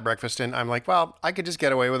have that breakfast and I'm like, well, I could just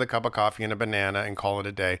get away with a cup of coffee and a banana and call it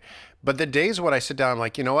a day. But the days when I sit down, I'm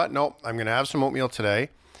like, you know what? No, I'm going to have some oatmeal today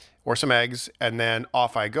or some eggs, and then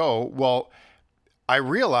off I go. Well, I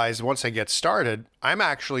realize once I get started, I'm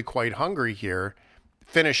actually quite hungry here.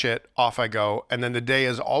 Finish it, off I go, and then the day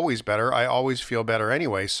is always better. I always feel better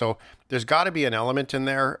anyway. So there's got to be an element in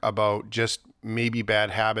there about just maybe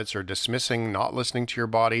bad habits or dismissing, not listening to your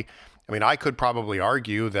body. I mean, I could probably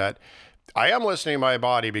argue that I am listening to my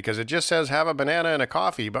body because it just says have a banana and a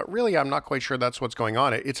coffee, but really I'm not quite sure that's what's going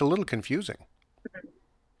on. It's a little confusing.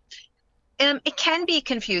 It can be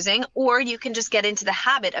confusing, or you can just get into the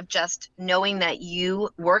habit of just knowing that you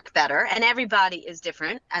work better, and every body is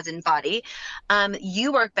different, as in body.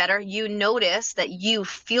 You work better. You notice that you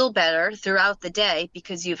feel better throughout the day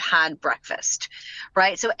because you've had breakfast,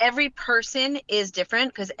 right? So every person is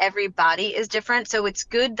different because every body is different. So it's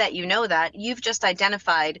good that you know that. You've just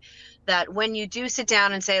identified that when you do sit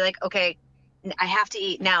down and say like, okay, I have to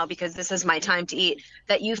eat now because this is my time to eat,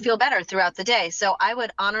 that you feel better throughout the day. So I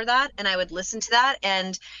would honor that and I would listen to that,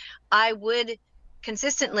 and I would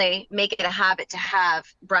consistently make it a habit to have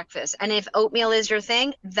breakfast. And if oatmeal is your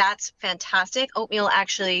thing, that's fantastic.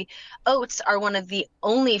 Oats are one of the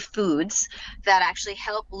only foods that actually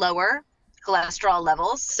help lower cholesterol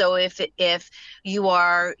levels. So if you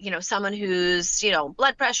are, someone whose,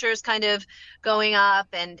 blood pressure is kind of going up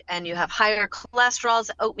and you have higher cholesterols,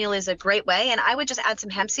 oatmeal is a great way. And I would just add some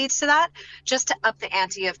hemp seeds to that just to up the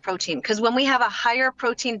ante of protein. Because when we have a higher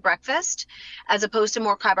protein breakfast, as opposed to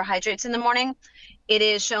more carbohydrates in the morning, it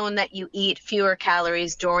is shown that you eat fewer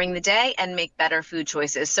calories during the day and make better food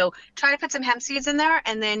choices. So try to put some hemp seeds in there,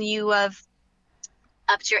 and then you have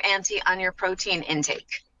upped your ante on your protein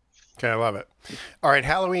intake. Okay, I love it. All right,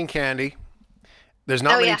 Halloween candy. There's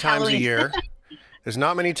not many times a year. There's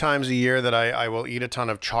not many times a year that I will eat a ton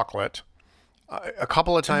of chocolate. A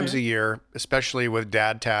couple of times a year, especially with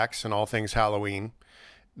dad tax and all things Halloween,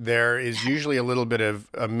 there is usually a little bit of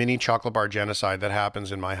a mini chocolate bar genocide that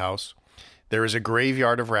happens in my house. There is a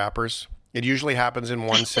graveyard of wrappers. It usually happens in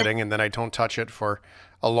one sitting, and then I don't touch it for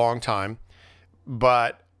a long time.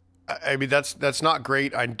 But I mean, that's not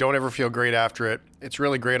great. I don't ever feel great after it. It's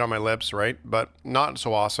really great on my lips, right? But not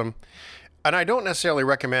so awesome. And I don't necessarily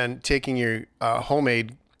recommend taking your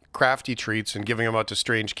homemade crafty treats and giving them out to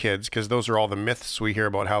strange kids, because those are all the myths we hear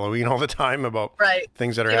about Halloween all the time about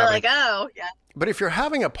things that are happening. Like, oh, yeah. But if you're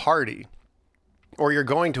having a party, or you're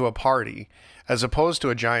going to a party, as opposed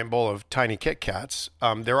to a giant bowl of tiny Kit Kats,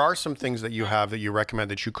 there are some things that you have that you recommend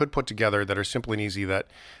that you could put together that are simple and easy, that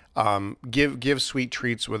give sweet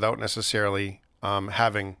treats without necessarily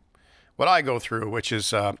having what I go through, which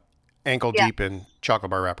is ankle deep in chocolate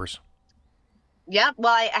bar wrappers. Yeah,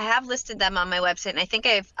 well, I have listed them on my website, and I think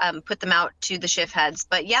I've put them out to the shift heads.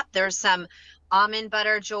 But yep, there's some almond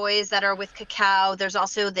butter joys that are with cacao. There's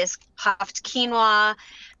also this puffed quinoa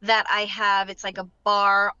that I have. It's like a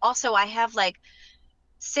bar. Also, I have like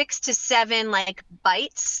 6 to 7 like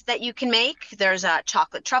bites that you can make. There's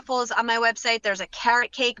chocolate truffles on my website. There's a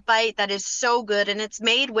carrot cake bite that is so good, and it's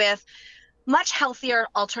made with much healthier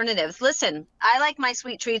alternatives. Listen, I like my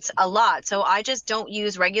sweet treats a lot, so I just don't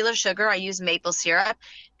use regular sugar. I use maple syrup,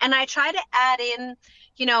 and I try to add in,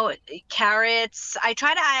 carrots. I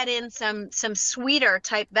try to add in some sweeter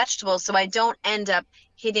type vegetables, so I don't end up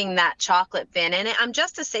hitting that chocolate bin, and I'm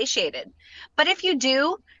just satiated. But if you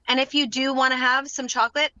do want to have some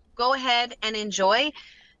chocolate, go ahead and enjoy.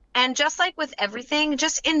 And just like with everything,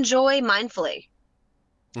 just enjoy mindfully.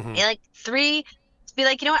 Like 3 Be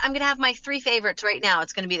like, you know what? I'm going to have my 3 favorites right now.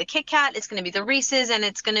 It's going to be the Kit Kat, it's going to be the Reese's, and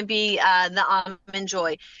it's going to be the Almond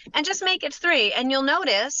Joy. And just make it 3. And you'll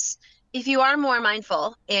notice if you are more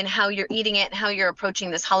mindful in how you're eating it, how you're approaching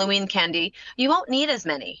this Halloween candy, you won't need as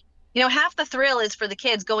many. You know, half the thrill is for the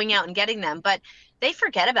kids going out and getting them, but they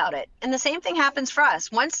forget about it. And the same thing happens for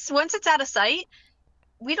us. Once it's out of sight,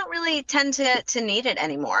 we don't really tend to need it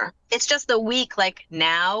anymore. It's just the week, like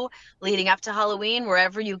now, leading up to Halloween,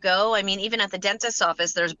 wherever you go. I mean, even at the dentist's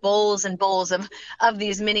office, there's bowls and bowls of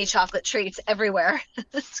these mini chocolate treats everywhere.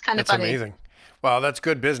 It's kind of funny. That's amazing. Well, that's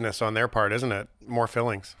good business on their part, isn't it? More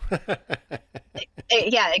fillings.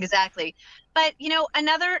 Yeah, exactly. But, you know,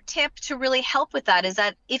 another tip to really help with that is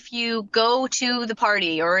that if you go to the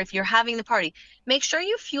party or if you're having the party, make sure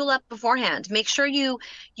you fuel up beforehand. Make sure you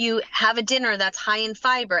have a dinner that's high in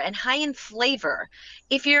fiber and high in flavor.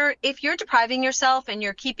 If you're depriving yourself and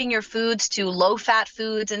you're keeping your foods to low fat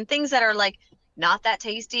foods and things that are like not that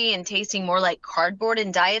tasty and tasting more like cardboard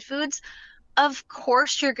and diet foods, of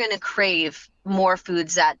course you're going to crave more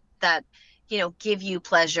foods that you know give you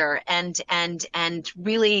pleasure and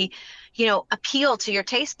really, you know, appeal to your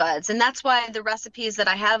taste buds. And that's why the recipes that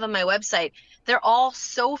I have on my website, they're all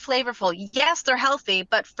so flavorful. Yes, they're healthy,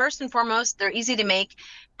 but first and foremost, they're easy to make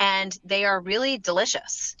and they are really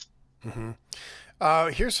delicious. Mm-hmm.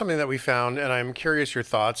 Here's something that we found, and I'm curious your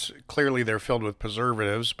thoughts. Clearly they're filled with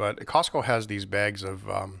preservatives, but Costco has these bags of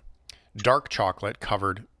dark chocolate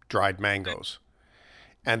covered dried mangoes,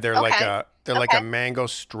 and they're like a mango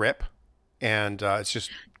strip, and it's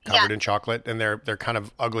just covered in chocolate, and they're kind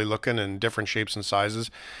of ugly looking and different shapes and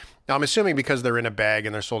sizes. Now I'm assuming because they're in a bag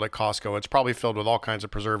and they're sold at Costco, it's probably filled with all kinds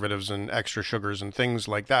of preservatives and extra sugars and things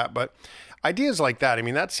like that. But ideas like that, I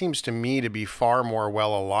mean, that seems to me to be far more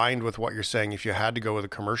well aligned with what you're saying if you had to go with a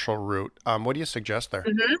commercial route. What do you suggest there?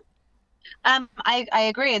 Mm-hmm. I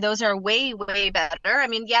agree. Those are way, way better. I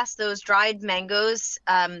mean, yes, those dried mangoes,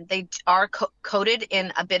 they are coated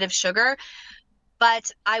in a bit of sugar,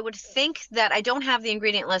 but I would think that I don't have the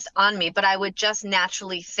ingredient list on me, but I would just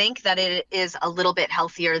naturally think that it is a little bit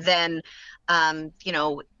healthier than, you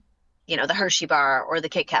know, the Hershey bar or the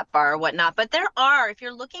Kit Kat bar or whatnot. But there are, if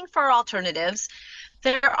you're looking for alternatives,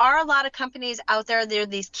 there are a lot of companies out there. There are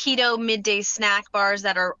these keto midday snack bars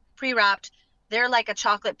that are pre-wrapped. They're like a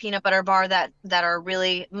chocolate peanut butter bar that are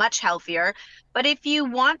really much healthier. But if you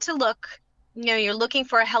want to look, you know, you're looking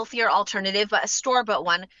for a healthier alternative, but a store-bought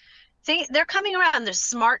one, they're coming around. There's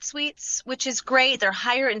Smart Sweets, which is great. They're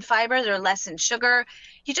higher in fiber. They're less in sugar.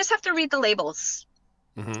 You just have to read the labels.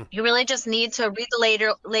 Mm-hmm. You really just need to read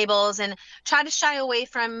the labels and try to shy away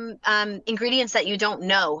from ingredients that you don't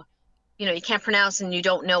know. You know, you can't pronounce and you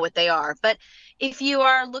don't know what they are. But if you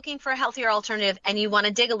are looking for a healthier alternative and you want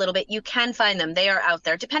to dig a little bit, you can find them. They are out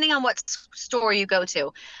there, depending on what store you go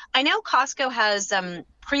to. I know Costco has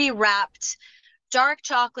pre-wrapped dark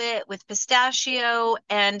chocolate with pistachio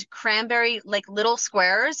and cranberry, like little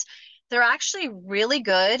squares. They're actually really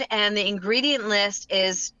good, and the ingredient list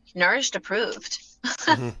is Nourished approved.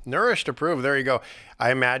 Mm-hmm. Nourished approved. There you go.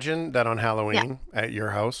 I imagine that on Halloween at your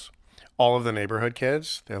house, all of the neighborhood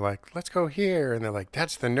kids, they're like, let's go here. And they're like,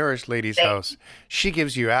 that's the Nourished lady's house. She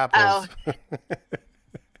gives you apples. Oh.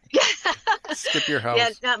 Skip your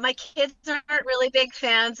house. Yeah, my kids aren't really big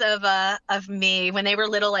fans of me. When they were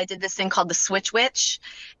little, I did this thing called the Switch Witch.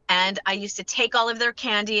 And I used to take all of their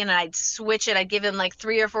candy and I'd switch it. I'd give them like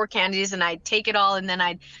 3 or 4 candies and I'd take it all. And then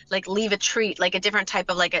I'd like leave a treat, like a different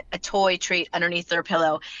type of like a toy treat underneath their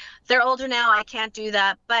pillow. They're older now. I can't do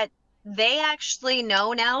that. But they actually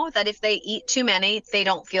know now that if they eat too many, they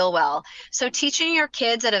don't feel well. So teaching your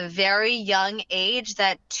kids at a very young age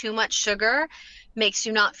that too much sugar makes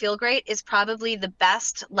you not feel great is probably the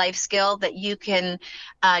best life skill that you can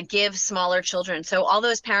give smaller children. So all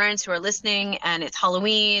those parents who are listening and it's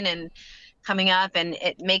Halloween and coming up and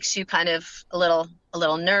it makes you kind of a little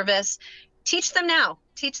nervous, teach them now.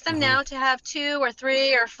 Teach them now to have 2 or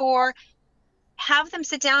 3 or 4. Have them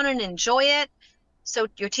sit down and enjoy it. So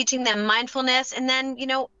you're teaching them mindfulness, and then, you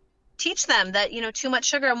know, teach them that, you know, too much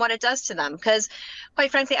sugar and what it does to them. Because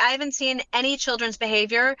quite frankly, I haven't seen any children's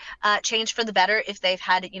behavior change for the better if they've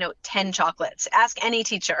had, you know, 10 chocolates. Ask any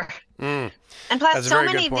teacher. And plus, so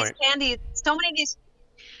many of these candies,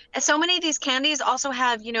 so many of these candies also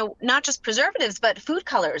have, you know, not just preservatives, but food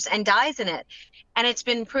colors and dyes in it. And it's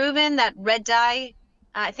been proven that red dye,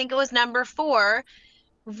 I think it was number 4,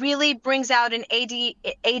 really brings out an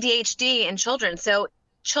ADHD in children. So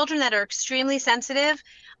children that are extremely sensitive,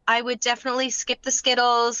 I would definitely skip the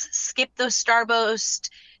Skittles, skip those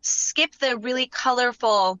Starburst, skip the really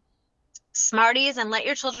colorful Smarties, and let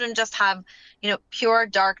your children just have, pure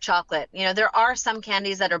dark chocolate. There are some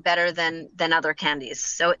candies that are better than other candies.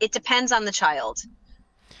 So it depends on the child.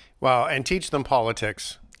 Well, and teach them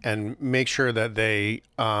politics and make sure that they,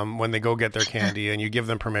 when they go get their candy and you give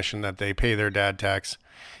them permission, that they pay their dad tax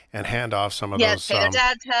and hand off some of those. Pay their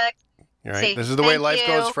dad tax. Right. This is the way life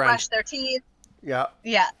goes, friend. Brush their teeth. Yeah.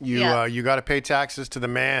 Yeah. You got to pay taxes to the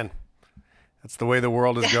man. That's the way the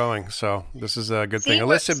world is going. So this is a good thing.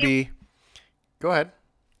 Alyssa B., go ahead.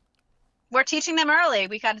 We're teaching them early.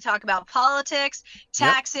 We got to talk about politics,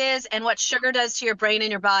 taxes, and what sugar does to your brain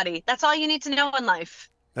and your body. That's all you need to know in life.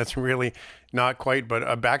 That's really not quite,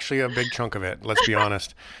 but actually a big chunk of it. Let's be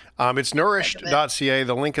honest. It's nourished.ca.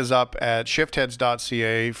 The link is up at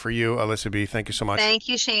shiftheads.ca for you, Alyssa B. Thank you so much. Thank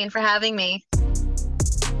you, Shane, for having me.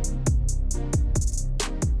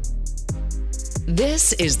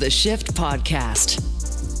 This is the Shift Podcast.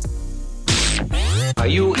 Are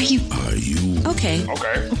you Okay.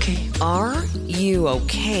 Okay. Are you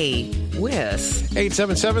okay with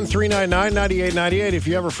 877-399-9898. If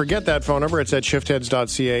you ever forget that phone number, it's at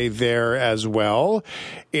shiftheads.ca there as well.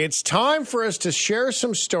 It's time for us to share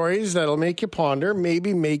some stories that'll make you ponder,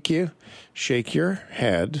 maybe make you shake your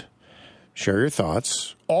head, share your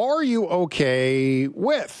thoughts. Are you okay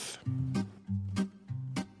with?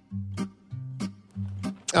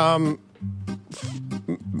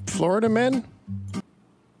 Florida men?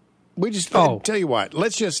 Tell you what,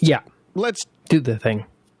 let's do the thing.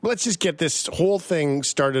 Let's just get this whole thing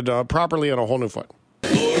started properly on a whole new foot.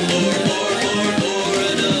 They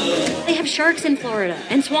have sharks in Florida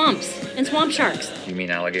and swamps and swamp sharks. You mean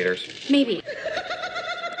alligators? Maybe.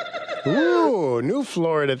 Ooh, new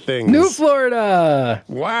Florida things. New Florida.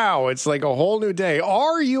 Wow, it's like a whole new day.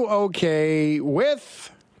 Are you okay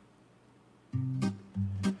with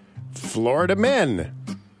Florida men?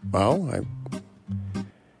 Well,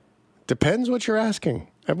 depends what you're asking.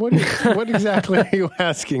 What exactly are you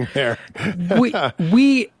asking there?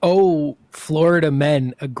 we owe Florida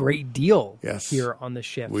men a great deal here on the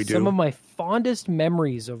Shift. We do. Some of my fondest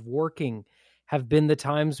memories of working have been the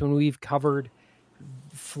times when we've covered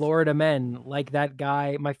Florida men, like that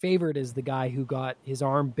guy. My favorite is the guy who got his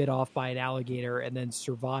arm bit off by an alligator and then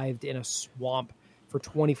survived in a swamp for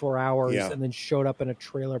 24 hours and then showed up in a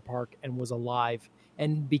trailer park and was alive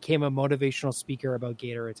and became a motivational speaker about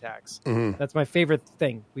gator attacks. Mm-hmm. That's my favorite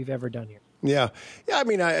thing we've ever done here. Yeah. I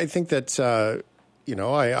mean, I think that, I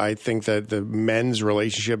think that the men's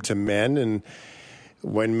relationship to men, and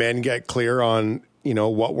when men get clear on,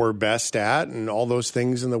 what we're best at and all those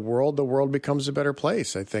things in the world becomes a better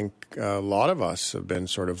place. I think a lot of us have been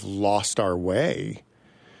sort of lost our way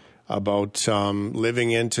about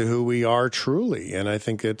living into who we are truly. And I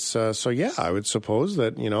think it's, I would suppose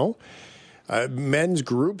that, men's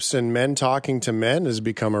groups and men talking to men has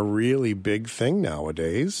become a really big thing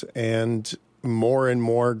nowadays. And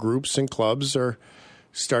more groups and clubs are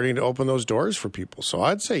starting to open those doors for people. So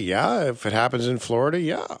I'd say, if it happens in Florida,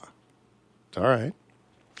 it's all right.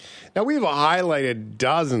 Now, we've highlighted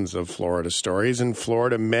dozens of Florida stories and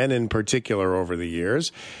Florida men in particular over the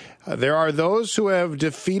years. There are those who have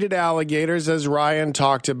defeated alligators, as Ryan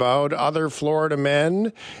talked about, other Florida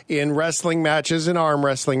men in wrestling matches and arm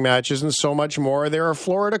wrestling matches and so much more. There are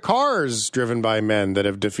Florida cars driven by men that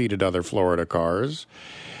have defeated other Florida cars.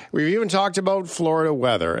 We've even talked about Florida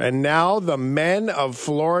weather. And now the men of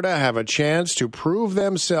Florida have a chance to prove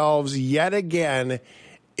themselves yet again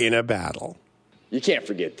in a battle. You can't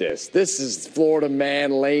forget this. This is Florida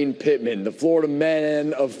man Lane Pittman, the Florida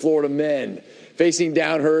man of Florida men, facing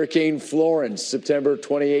down Hurricane Florence, September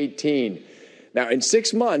 2018. Now, in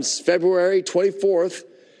 6 months, February 24th,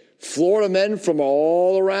 Florida men from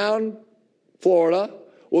all around Florida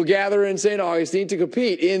will gather in St. Augustine to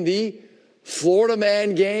compete in the Florida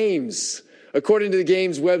Man Games. According to the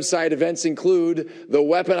Games website, events include the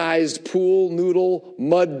weaponized pool noodle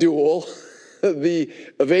mud duel, the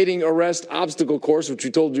evading arrest obstacle course, which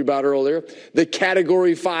we told you about earlier, the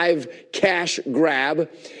Category 5 cash grab,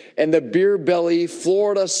 and the beer belly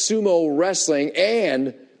Florida sumo wrestling,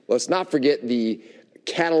 and let's not forget the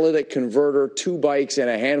catalytic converter, 2 bikes,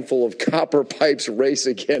 and a handful of copper pipes race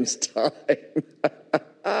against time.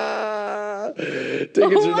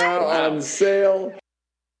 Tickets are now on sale.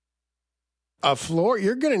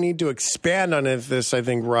 You're going to need to expand on this, I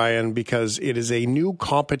think, Ryan, because it is a new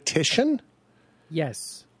competition.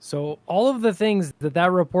 Yes. So all of the things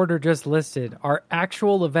that reporter just listed are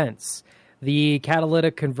actual events. The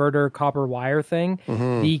catalytic converter copper wire thing,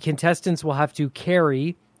 the contestants will have to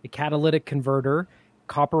carry a catalytic converter,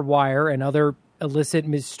 copper wire, and other illicit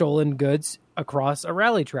stolen goods across a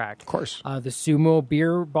rally track. Of course. The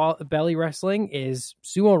sumo belly wrestling is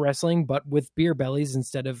sumo wrestling, but with beer bellies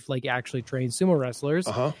instead of like actually trained sumo wrestlers.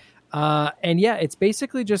 And yeah, it's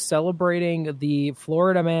basically just celebrating the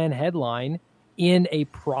Florida Man headline in a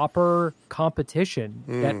proper competition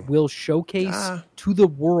that will showcase to the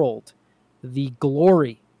world the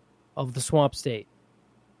glory of the Swamp State.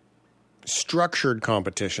 Structured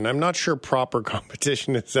competition. I'm not sure proper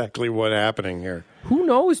competition is exactly what's happening here. Who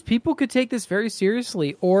knows? People could take this very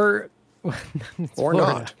seriously, or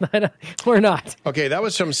not. Or not. Okay, that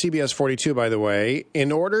was from CBS 42, by the way.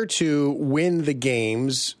 In order to win the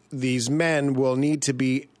games, these men will need to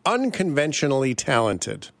be unconventionally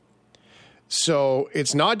talented. So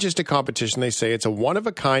it's not just a competition, they say. It's a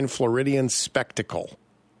one-of-a-kind Floridian spectacle.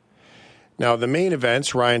 Now, the main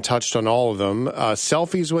events, Ryan touched on all of them.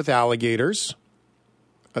 Selfies with alligators.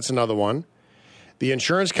 That's another one. The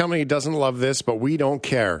insurance company doesn't love this, but we don't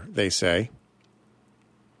care, they say.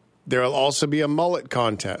 There will also be a mullet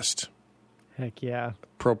contest. Heck yeah.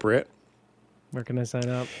 Appropriate. Where can I sign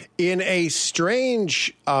up? In a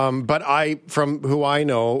strange, from who I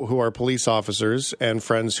know, who are police officers and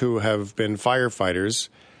friends who have been firefighters,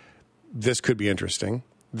 this could be interesting.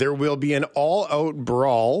 There will be an all-out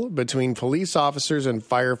brawl between police officers and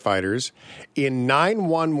firefighters in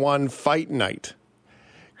 911 Fight Night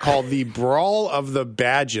called the Brawl of the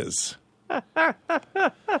Badges. Oh,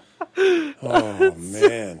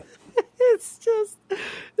 man.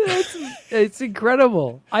 It's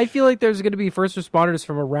incredible. I feel like there's going to be first responders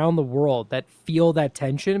from around the world that feel that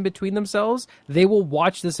tension between themselves. They will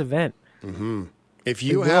watch this event. Mm-hmm. If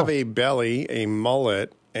you have a belly, a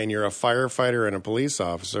mullet, and you're a firefighter and a police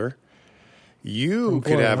officer, you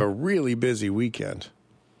could have a really busy weekend.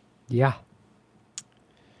 Yeah.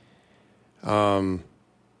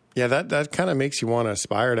 Yeah, that kind of makes you want to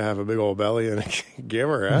aspire to have a big old belly and a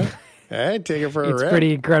giver, huh? Hey, take it for a rip. It's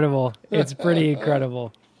pretty incredible. It's pretty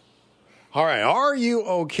incredible. All right. Are you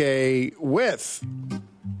okay with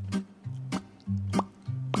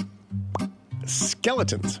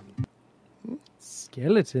skeletons?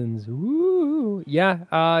 Skeletons. Ooh.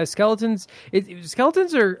 Yeah. Skeletons.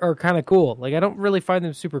 Skeletons are kind of cool. Like, I don't really find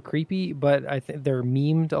them super creepy, but I think they're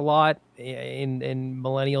memed a lot in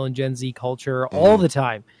millennial and Gen Z culture all the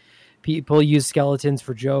time. People use skeletons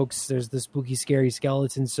for jokes. There's the spooky, scary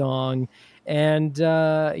skeleton song. And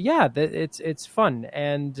it's fun.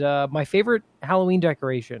 And my favorite Halloween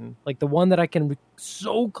decoration, like the one that I can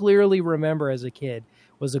so clearly remember as a kid,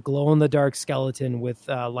 was a glow-in-the-dark skeleton with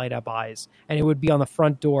light up eyes. And it would be on the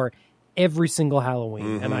front door every single Halloween.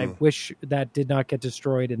 Mm-hmm. And I wish that did not get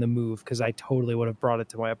destroyed in the move, because I totally would have brought it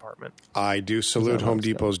to my apartment. I do salute Home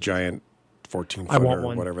Depot's giant 14-footer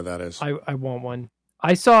or whatever that is. I want one.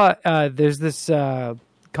 I saw there's this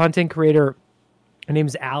content creator. Her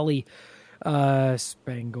name's Allie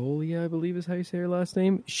Spangolia, I believe is how you say her last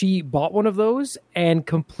name. She bought one of those and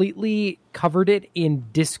completely covered it in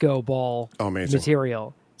disco ball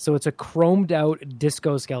material. So it's a chromed out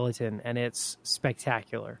disco skeleton, and it's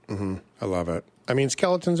spectacular. Mm-hmm. I love it. I mean,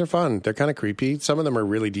 skeletons are fun. They're kind of creepy. Some of them are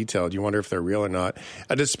really detailed. You wonder if they're real or not.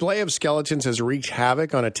 A display of skeletons has wreaked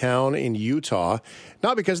havoc on a town in Utah,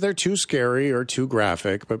 not because they're too scary or too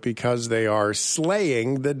graphic, but because they are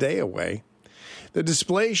slaying the day away. The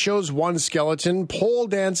display shows one skeleton pole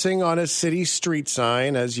dancing on a city street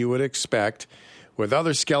sign, as you would expect, with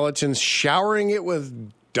other skeletons showering it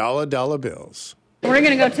with dollar bills. We're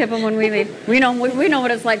going to go tip them when we leave. We know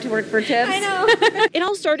what it's like to work for tips. I know. It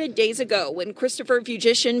all started days ago when Christopher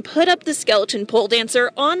Fugitian put up the skeleton pole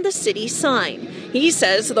dancer on the city sign. He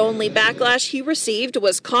says the only backlash he received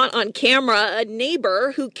was caught on camera, a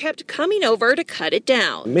neighbor who kept coming over to cut it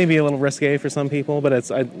down. Maybe a little risque for some people, but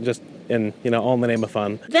it's all in the name of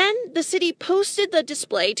fun. Then the city posted the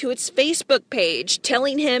display to its Facebook page,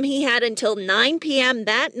 telling him he had until 9 p.m.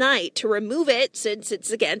 that night to remove it since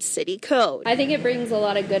it's against city code. I think it brings a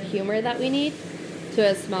lot of good humor that we need to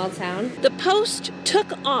a small town. The post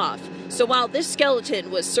took off, so while this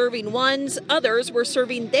skeleton was serving ones, others were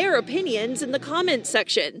serving their opinions in the comments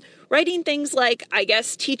section, writing things like, "I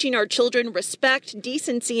guess teaching our children respect,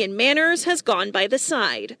 decency, and manners has gone by the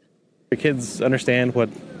side." The kids understand what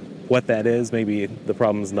that is. Maybe the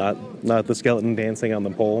problem's not the skeleton dancing on the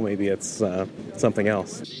pole. Maybe it's something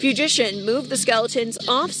else. Fugitian moved the skeletons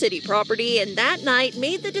off city property, and that night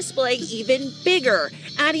made the display even bigger,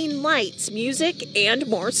 adding lights, music, and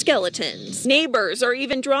more skeletons. Neighbors are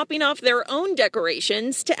even dropping off their own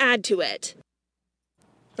decorations to add to it.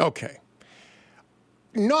 Okay.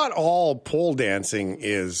 Not all pole dancing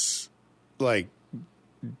is like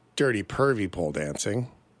dirty, pervy pole dancing.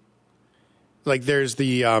 Like there's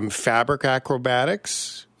the fabric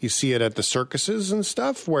acrobatics. You see it at the circuses and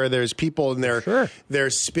stuff where there's people and they're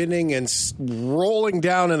spinning and rolling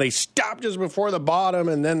down and they stop just before the bottom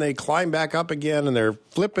and then they climb back up again and they're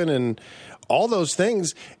flipping and all those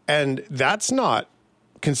things. And that's not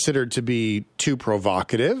considered to be too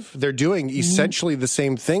provocative. They're doing essentially the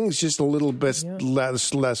same things, just a little bit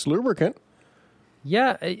less lubricant.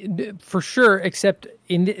 Yeah, for sure. Except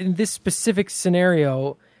in this specific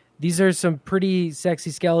scenario, these are some pretty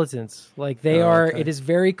sexy skeletons. Like they are, it is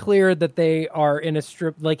very clear that they are in a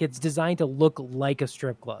strip, like it's designed to look like a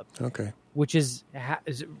strip club. Okay. Which is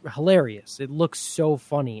hilarious. It looks so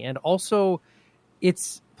funny. And also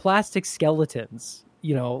it's plastic skeletons,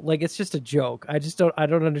 you know, like it's just a joke. I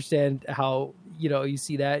don't understand how, you know, you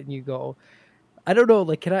see that and you go, I don't know,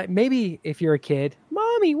 like maybe if you're a kid,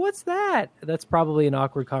 Mommy, what's that? That's probably an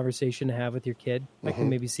awkward conversation to have with your kid. I can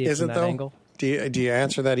maybe see it from that angle. Do you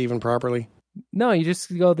answer that even properly? No, you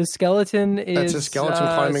just go, the skeleton is That's a skeleton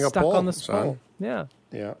climbing a pole. On the pole. Yeah.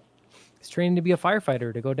 Yeah. He's training to be a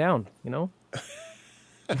firefighter to go down, you know?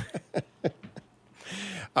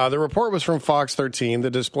 The report was from Fox 13.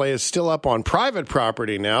 The display is still up on private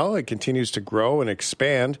property now. It continues to grow and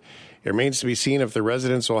expand. It remains to be seen if the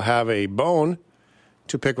residents will have a bone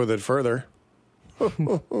to pick with it further.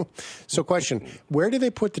 So question, where do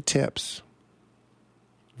they put the tips?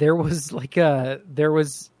 There was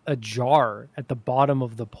a jar at the bottom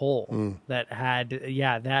of the pole that had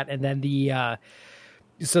that, and then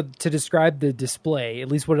so to describe the display, at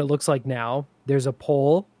least what it looks like now, there's a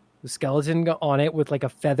pole, the skeleton on it with like a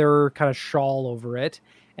feather kind of shawl over it,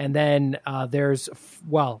 and then there's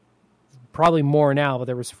probably more now, but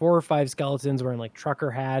there was 4 or 5 skeletons wearing like trucker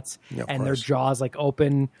hats and their jaws like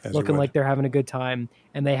open, looking like they're having a good time.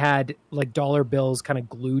 And they had like dollar bills kind of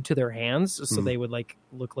glued to their hands. So they would like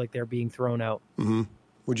look like they're being thrown out. Mm-hmm.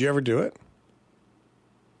 Would you ever do it?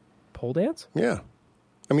 Pole dance? Yeah.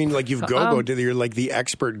 I mean, like you've you're like the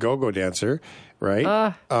expert go-go dancer,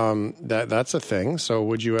 right? That's a thing. So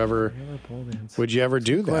would you ever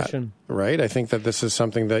do that? Question. Right. I think that this is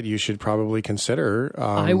something that you should probably consider.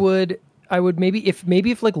 I would maybe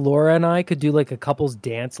if like Laura and I could do like a couples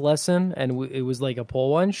dance lesson and it was like a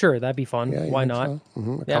pole one, sure, that'd be fun. Yeah, why not? So?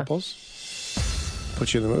 Mm-hmm. Couples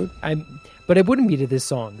put you in the mood. But it wouldn't be to this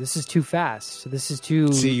song. This is too fast. This is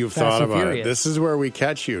too. See, you've thought about it. This is where we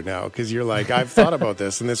catch you now because you're like, I've thought about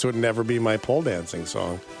this, and this would never be my pole dancing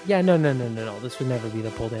song. Yeah, no. This would never be the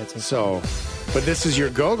pole dancing song. But this is your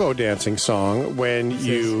go-go dancing song when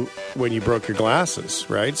you broke your glasses,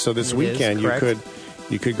 right? So this weekend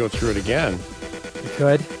you could go through it again. You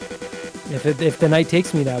could, if the night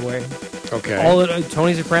takes me that way. Okay.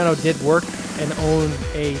 Tony Soprano did work and own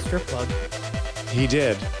a strip club. He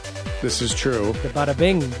did. This is true. The bada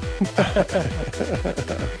bing.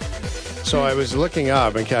 So I was looking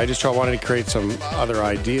up, and I just wanted to create some other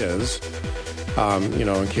ideas,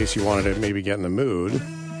 in case you wanted to maybe get in the mood.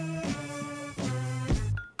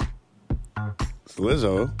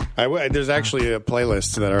 Lizzo. There's actually a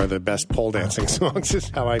playlist that are the best pole dancing songs. This is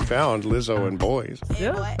how I found Lizzo and Boys.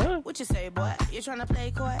 Yeah. What you say, boy? You trying to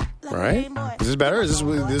play coy? Right? Is this better? Is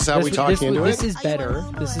this how we talk into it? This is better.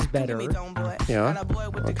 This is better. Yeah.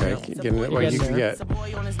 Okay. You can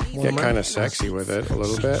get kind of sexy with it a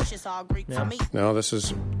little bit. Yeah. No, this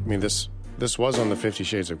was on the 50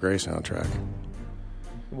 Shades of Grey soundtrack.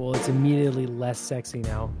 Well, it's immediately less sexy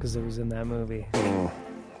now because it was in that movie.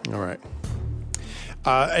 All right.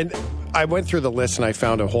 And I went through the list and I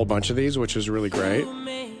found a whole bunch of these, which is really great.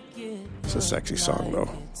 It's a sexy song, though.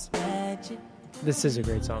 This is a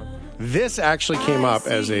great song. This actually came up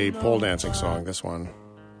as a pole dancing song, this one.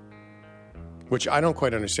 Which I don't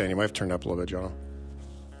quite understand. You might have turned up a little bit, John.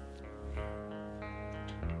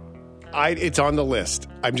 It's on the list.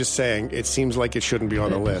 I'm just saying, it seems like it shouldn't be on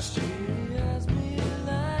the list.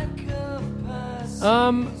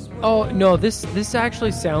 Oh, no, this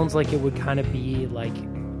actually sounds like it would kind of be like,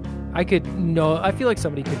 I feel like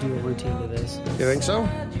somebody could do a routine to this. You think so?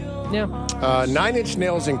 Yeah. 9 Inch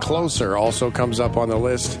Nails and Closer also comes up on the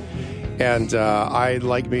list. And I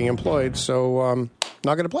like being employed, so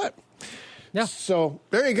not going to play it. Yeah. So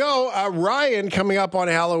there you go. Ryan, coming up on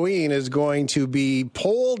Halloween, is going to be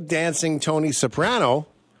pole dancing Tony Soprano.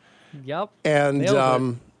 Yep. And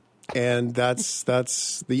that's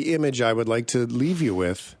the image I would like to leave you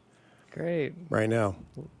with. Great. Right now.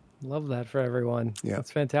 Love that for everyone. Yeah.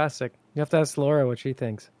 That's fantastic. You have to ask Laura what she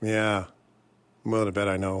thinks. Yeah. I'm willing to bet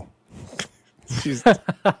I know. She's going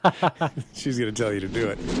to tell you to do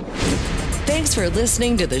it. Thanks for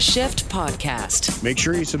listening to the Shift Podcast. Make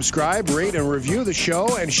sure you subscribe, rate, and review the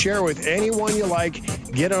show and share with anyone you like.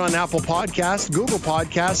 Get it on Apple Podcasts, Google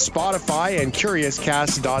Podcasts, Spotify, and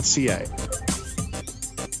CuriousCast.ca.